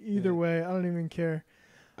 Either way, I don't even care.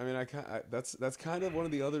 I mean, that's kind of one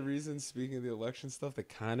of the other reasons. Speaking of the election stuff, that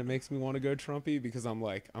kind of makes me want to go Trumpy, because I'm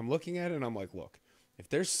looking at it and I'm like, look, if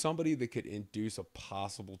there's somebody that could induce a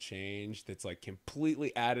possible change that's like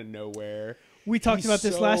completely out of nowhere. We talked he's about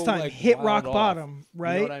this so, last time. like, Hit wild rock off. bottom,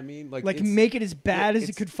 right? You know what I mean? Like it's- make it as bad as it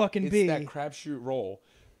it's- could fucking it's be. that crapshoot roll.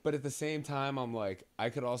 But at the same time, I'm like, I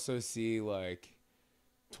could also see like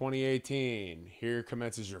 2018, here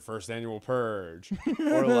commences your first annual purge.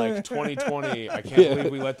 Or like 2020, I can't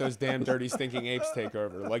believe we let those damn dirty stinking apes take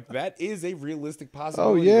over. Like, that is a realistic Oh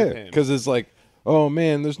possibility yeah, with him. because it's like, oh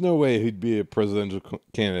man, there's no way he'd be a presidential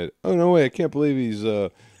candidate. Oh no way, I can't believe he's a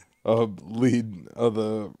lead of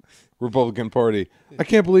the Republican Party. I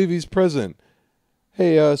can't believe he's president.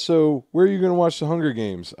 Hey, so where are you gonna watch the Hunger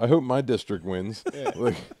Games? I hope my district wins. Yeah.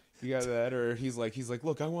 Like, You got that? Or he's like,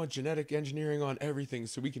 look, I want genetic engineering on everything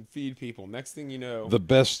so we can feed people. Next thing you know, the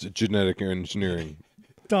best genetic engineering.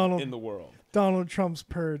 Donald in the world. Donald Trump's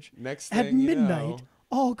purge. Next At thing you midnight, know,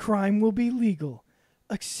 all crime will be legal,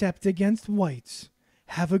 except against whites.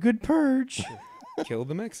 Have a good purge. kill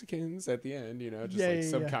the Mexicans at the end, you know, just Yeah, like yeah, yeah.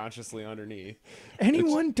 subconsciously underneath.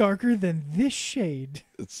 Anyone darker than this shade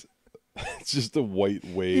It's just a white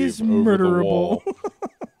wave is over the murderable. wall.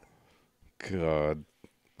 God,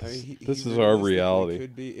 I mean, this is our realistically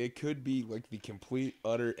reality. It could be like the complete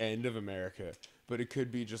utter end of America, but it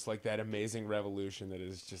could be just like that amazing revolution that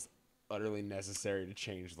is just utterly necessary to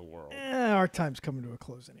change the world. Our time's coming to a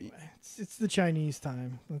close anyway. It's the Chinese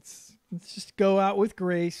time. Let's just go out with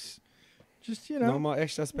grace. Just No more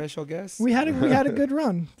extra special guests. we had a good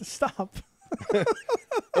run. Stop. oh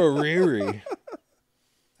Riri.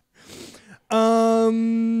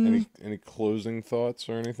 Any closing thoughts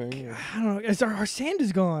or anything? I don't know. Our sand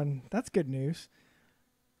is gone. That's good news.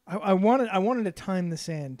 I wanted to time the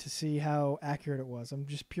sand to see how accurate it was. I'm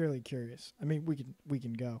just purely curious. I mean, we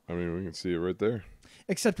can go. I mean, we can see it right there.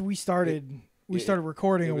 Except we started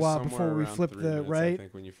recording It a was while somewhere before we around flipped 3 the minutes, right. I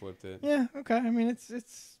think when you flipped it. Yeah. Okay. I mean,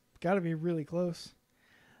 it's got to be really close.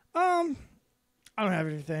 I don't have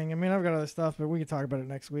anything. I mean, I've got other stuff, but we can talk about it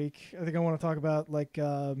next week. I think I want to talk about like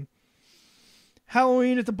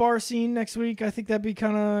Halloween at the bar scene next week. I think that'd be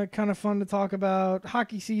kind of fun to talk about.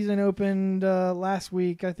 Hockey season opened last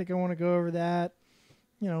week. I think I want to go over that.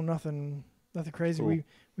 You know, nothing crazy. Cool.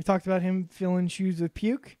 We talked about him filling shoes with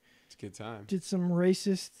puke. It's a good time. Did some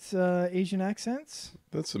racist Asian accents.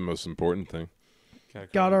 That's the most important thing. Gotta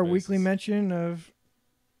cover Got the our bases. weekly mention of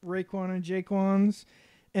Jake-Juan and Jake-Juan's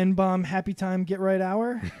N-bomb happy time get right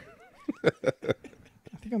hour. I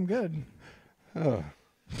think I'm good. Oh.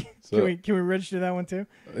 Can we register that one too?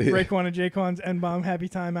 Yeah. Jake-Juan and Jake-Juan's N-bomb happy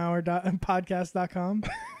time hour podcast.com.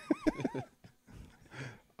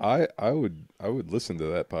 I would listen to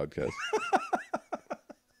that podcast.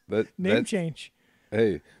 Name change.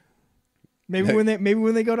 Hey, Maybe when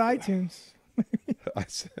they go to iTunes.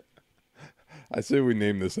 I say we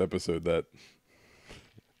name this episode that.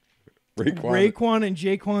 Jake-Juan and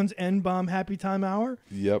Jake-Juan's N-bomb happy time hour.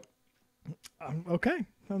 Yep. Okay,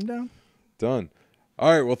 I'm down. Done.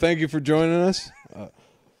 All right. Well, thank you for joining us.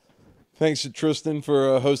 Thanks to Tristan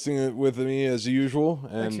for hosting it with me as usual,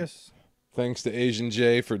 and Thanks, thanks to Asian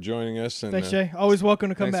Jay for joining us. And Jay. Always welcome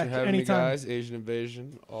to come Thanks back for having anytime. me, guys. Asian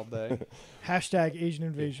invasion all day. Hashtag Asian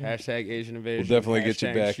invasion. Hashtag Asian we'll invasion. definitely get you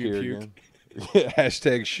Hashtag back shoe here puke. again.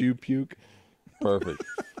 Hashtag shoe puke. Perfect.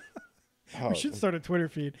 We should start a Twitter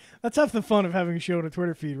feed. That's half the fun of having a show on a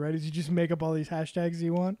Twitter feed, right? Is you just make up all these hashtags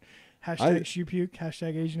you want. Hashtag shoe puke,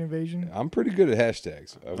 hashtag Asian invasion. I'm pretty good at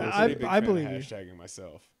hashtags. I believe you. hashtagging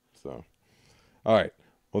myself. So, all right.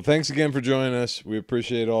 Well, thanks again for joining us. We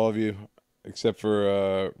appreciate all of you, except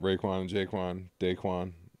for Raekwon and Jake-Juan,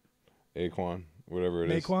 Daquan, Aquan, whatever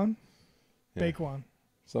it is. Baquan? Yeah. Baquan.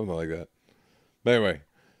 Something like that. But anyway,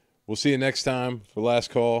 we'll see you next time for Last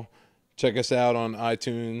Call. Check us out on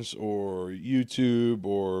iTunes or YouTube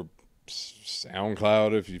or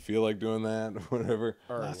SoundCloud if you feel like doing that, whatever.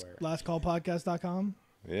 Lastcallpodcast.com.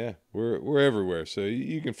 Yeah, we're everywhere, so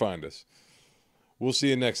you can find us. We'll see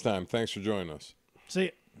you next time. Thanks for joining us. See ya.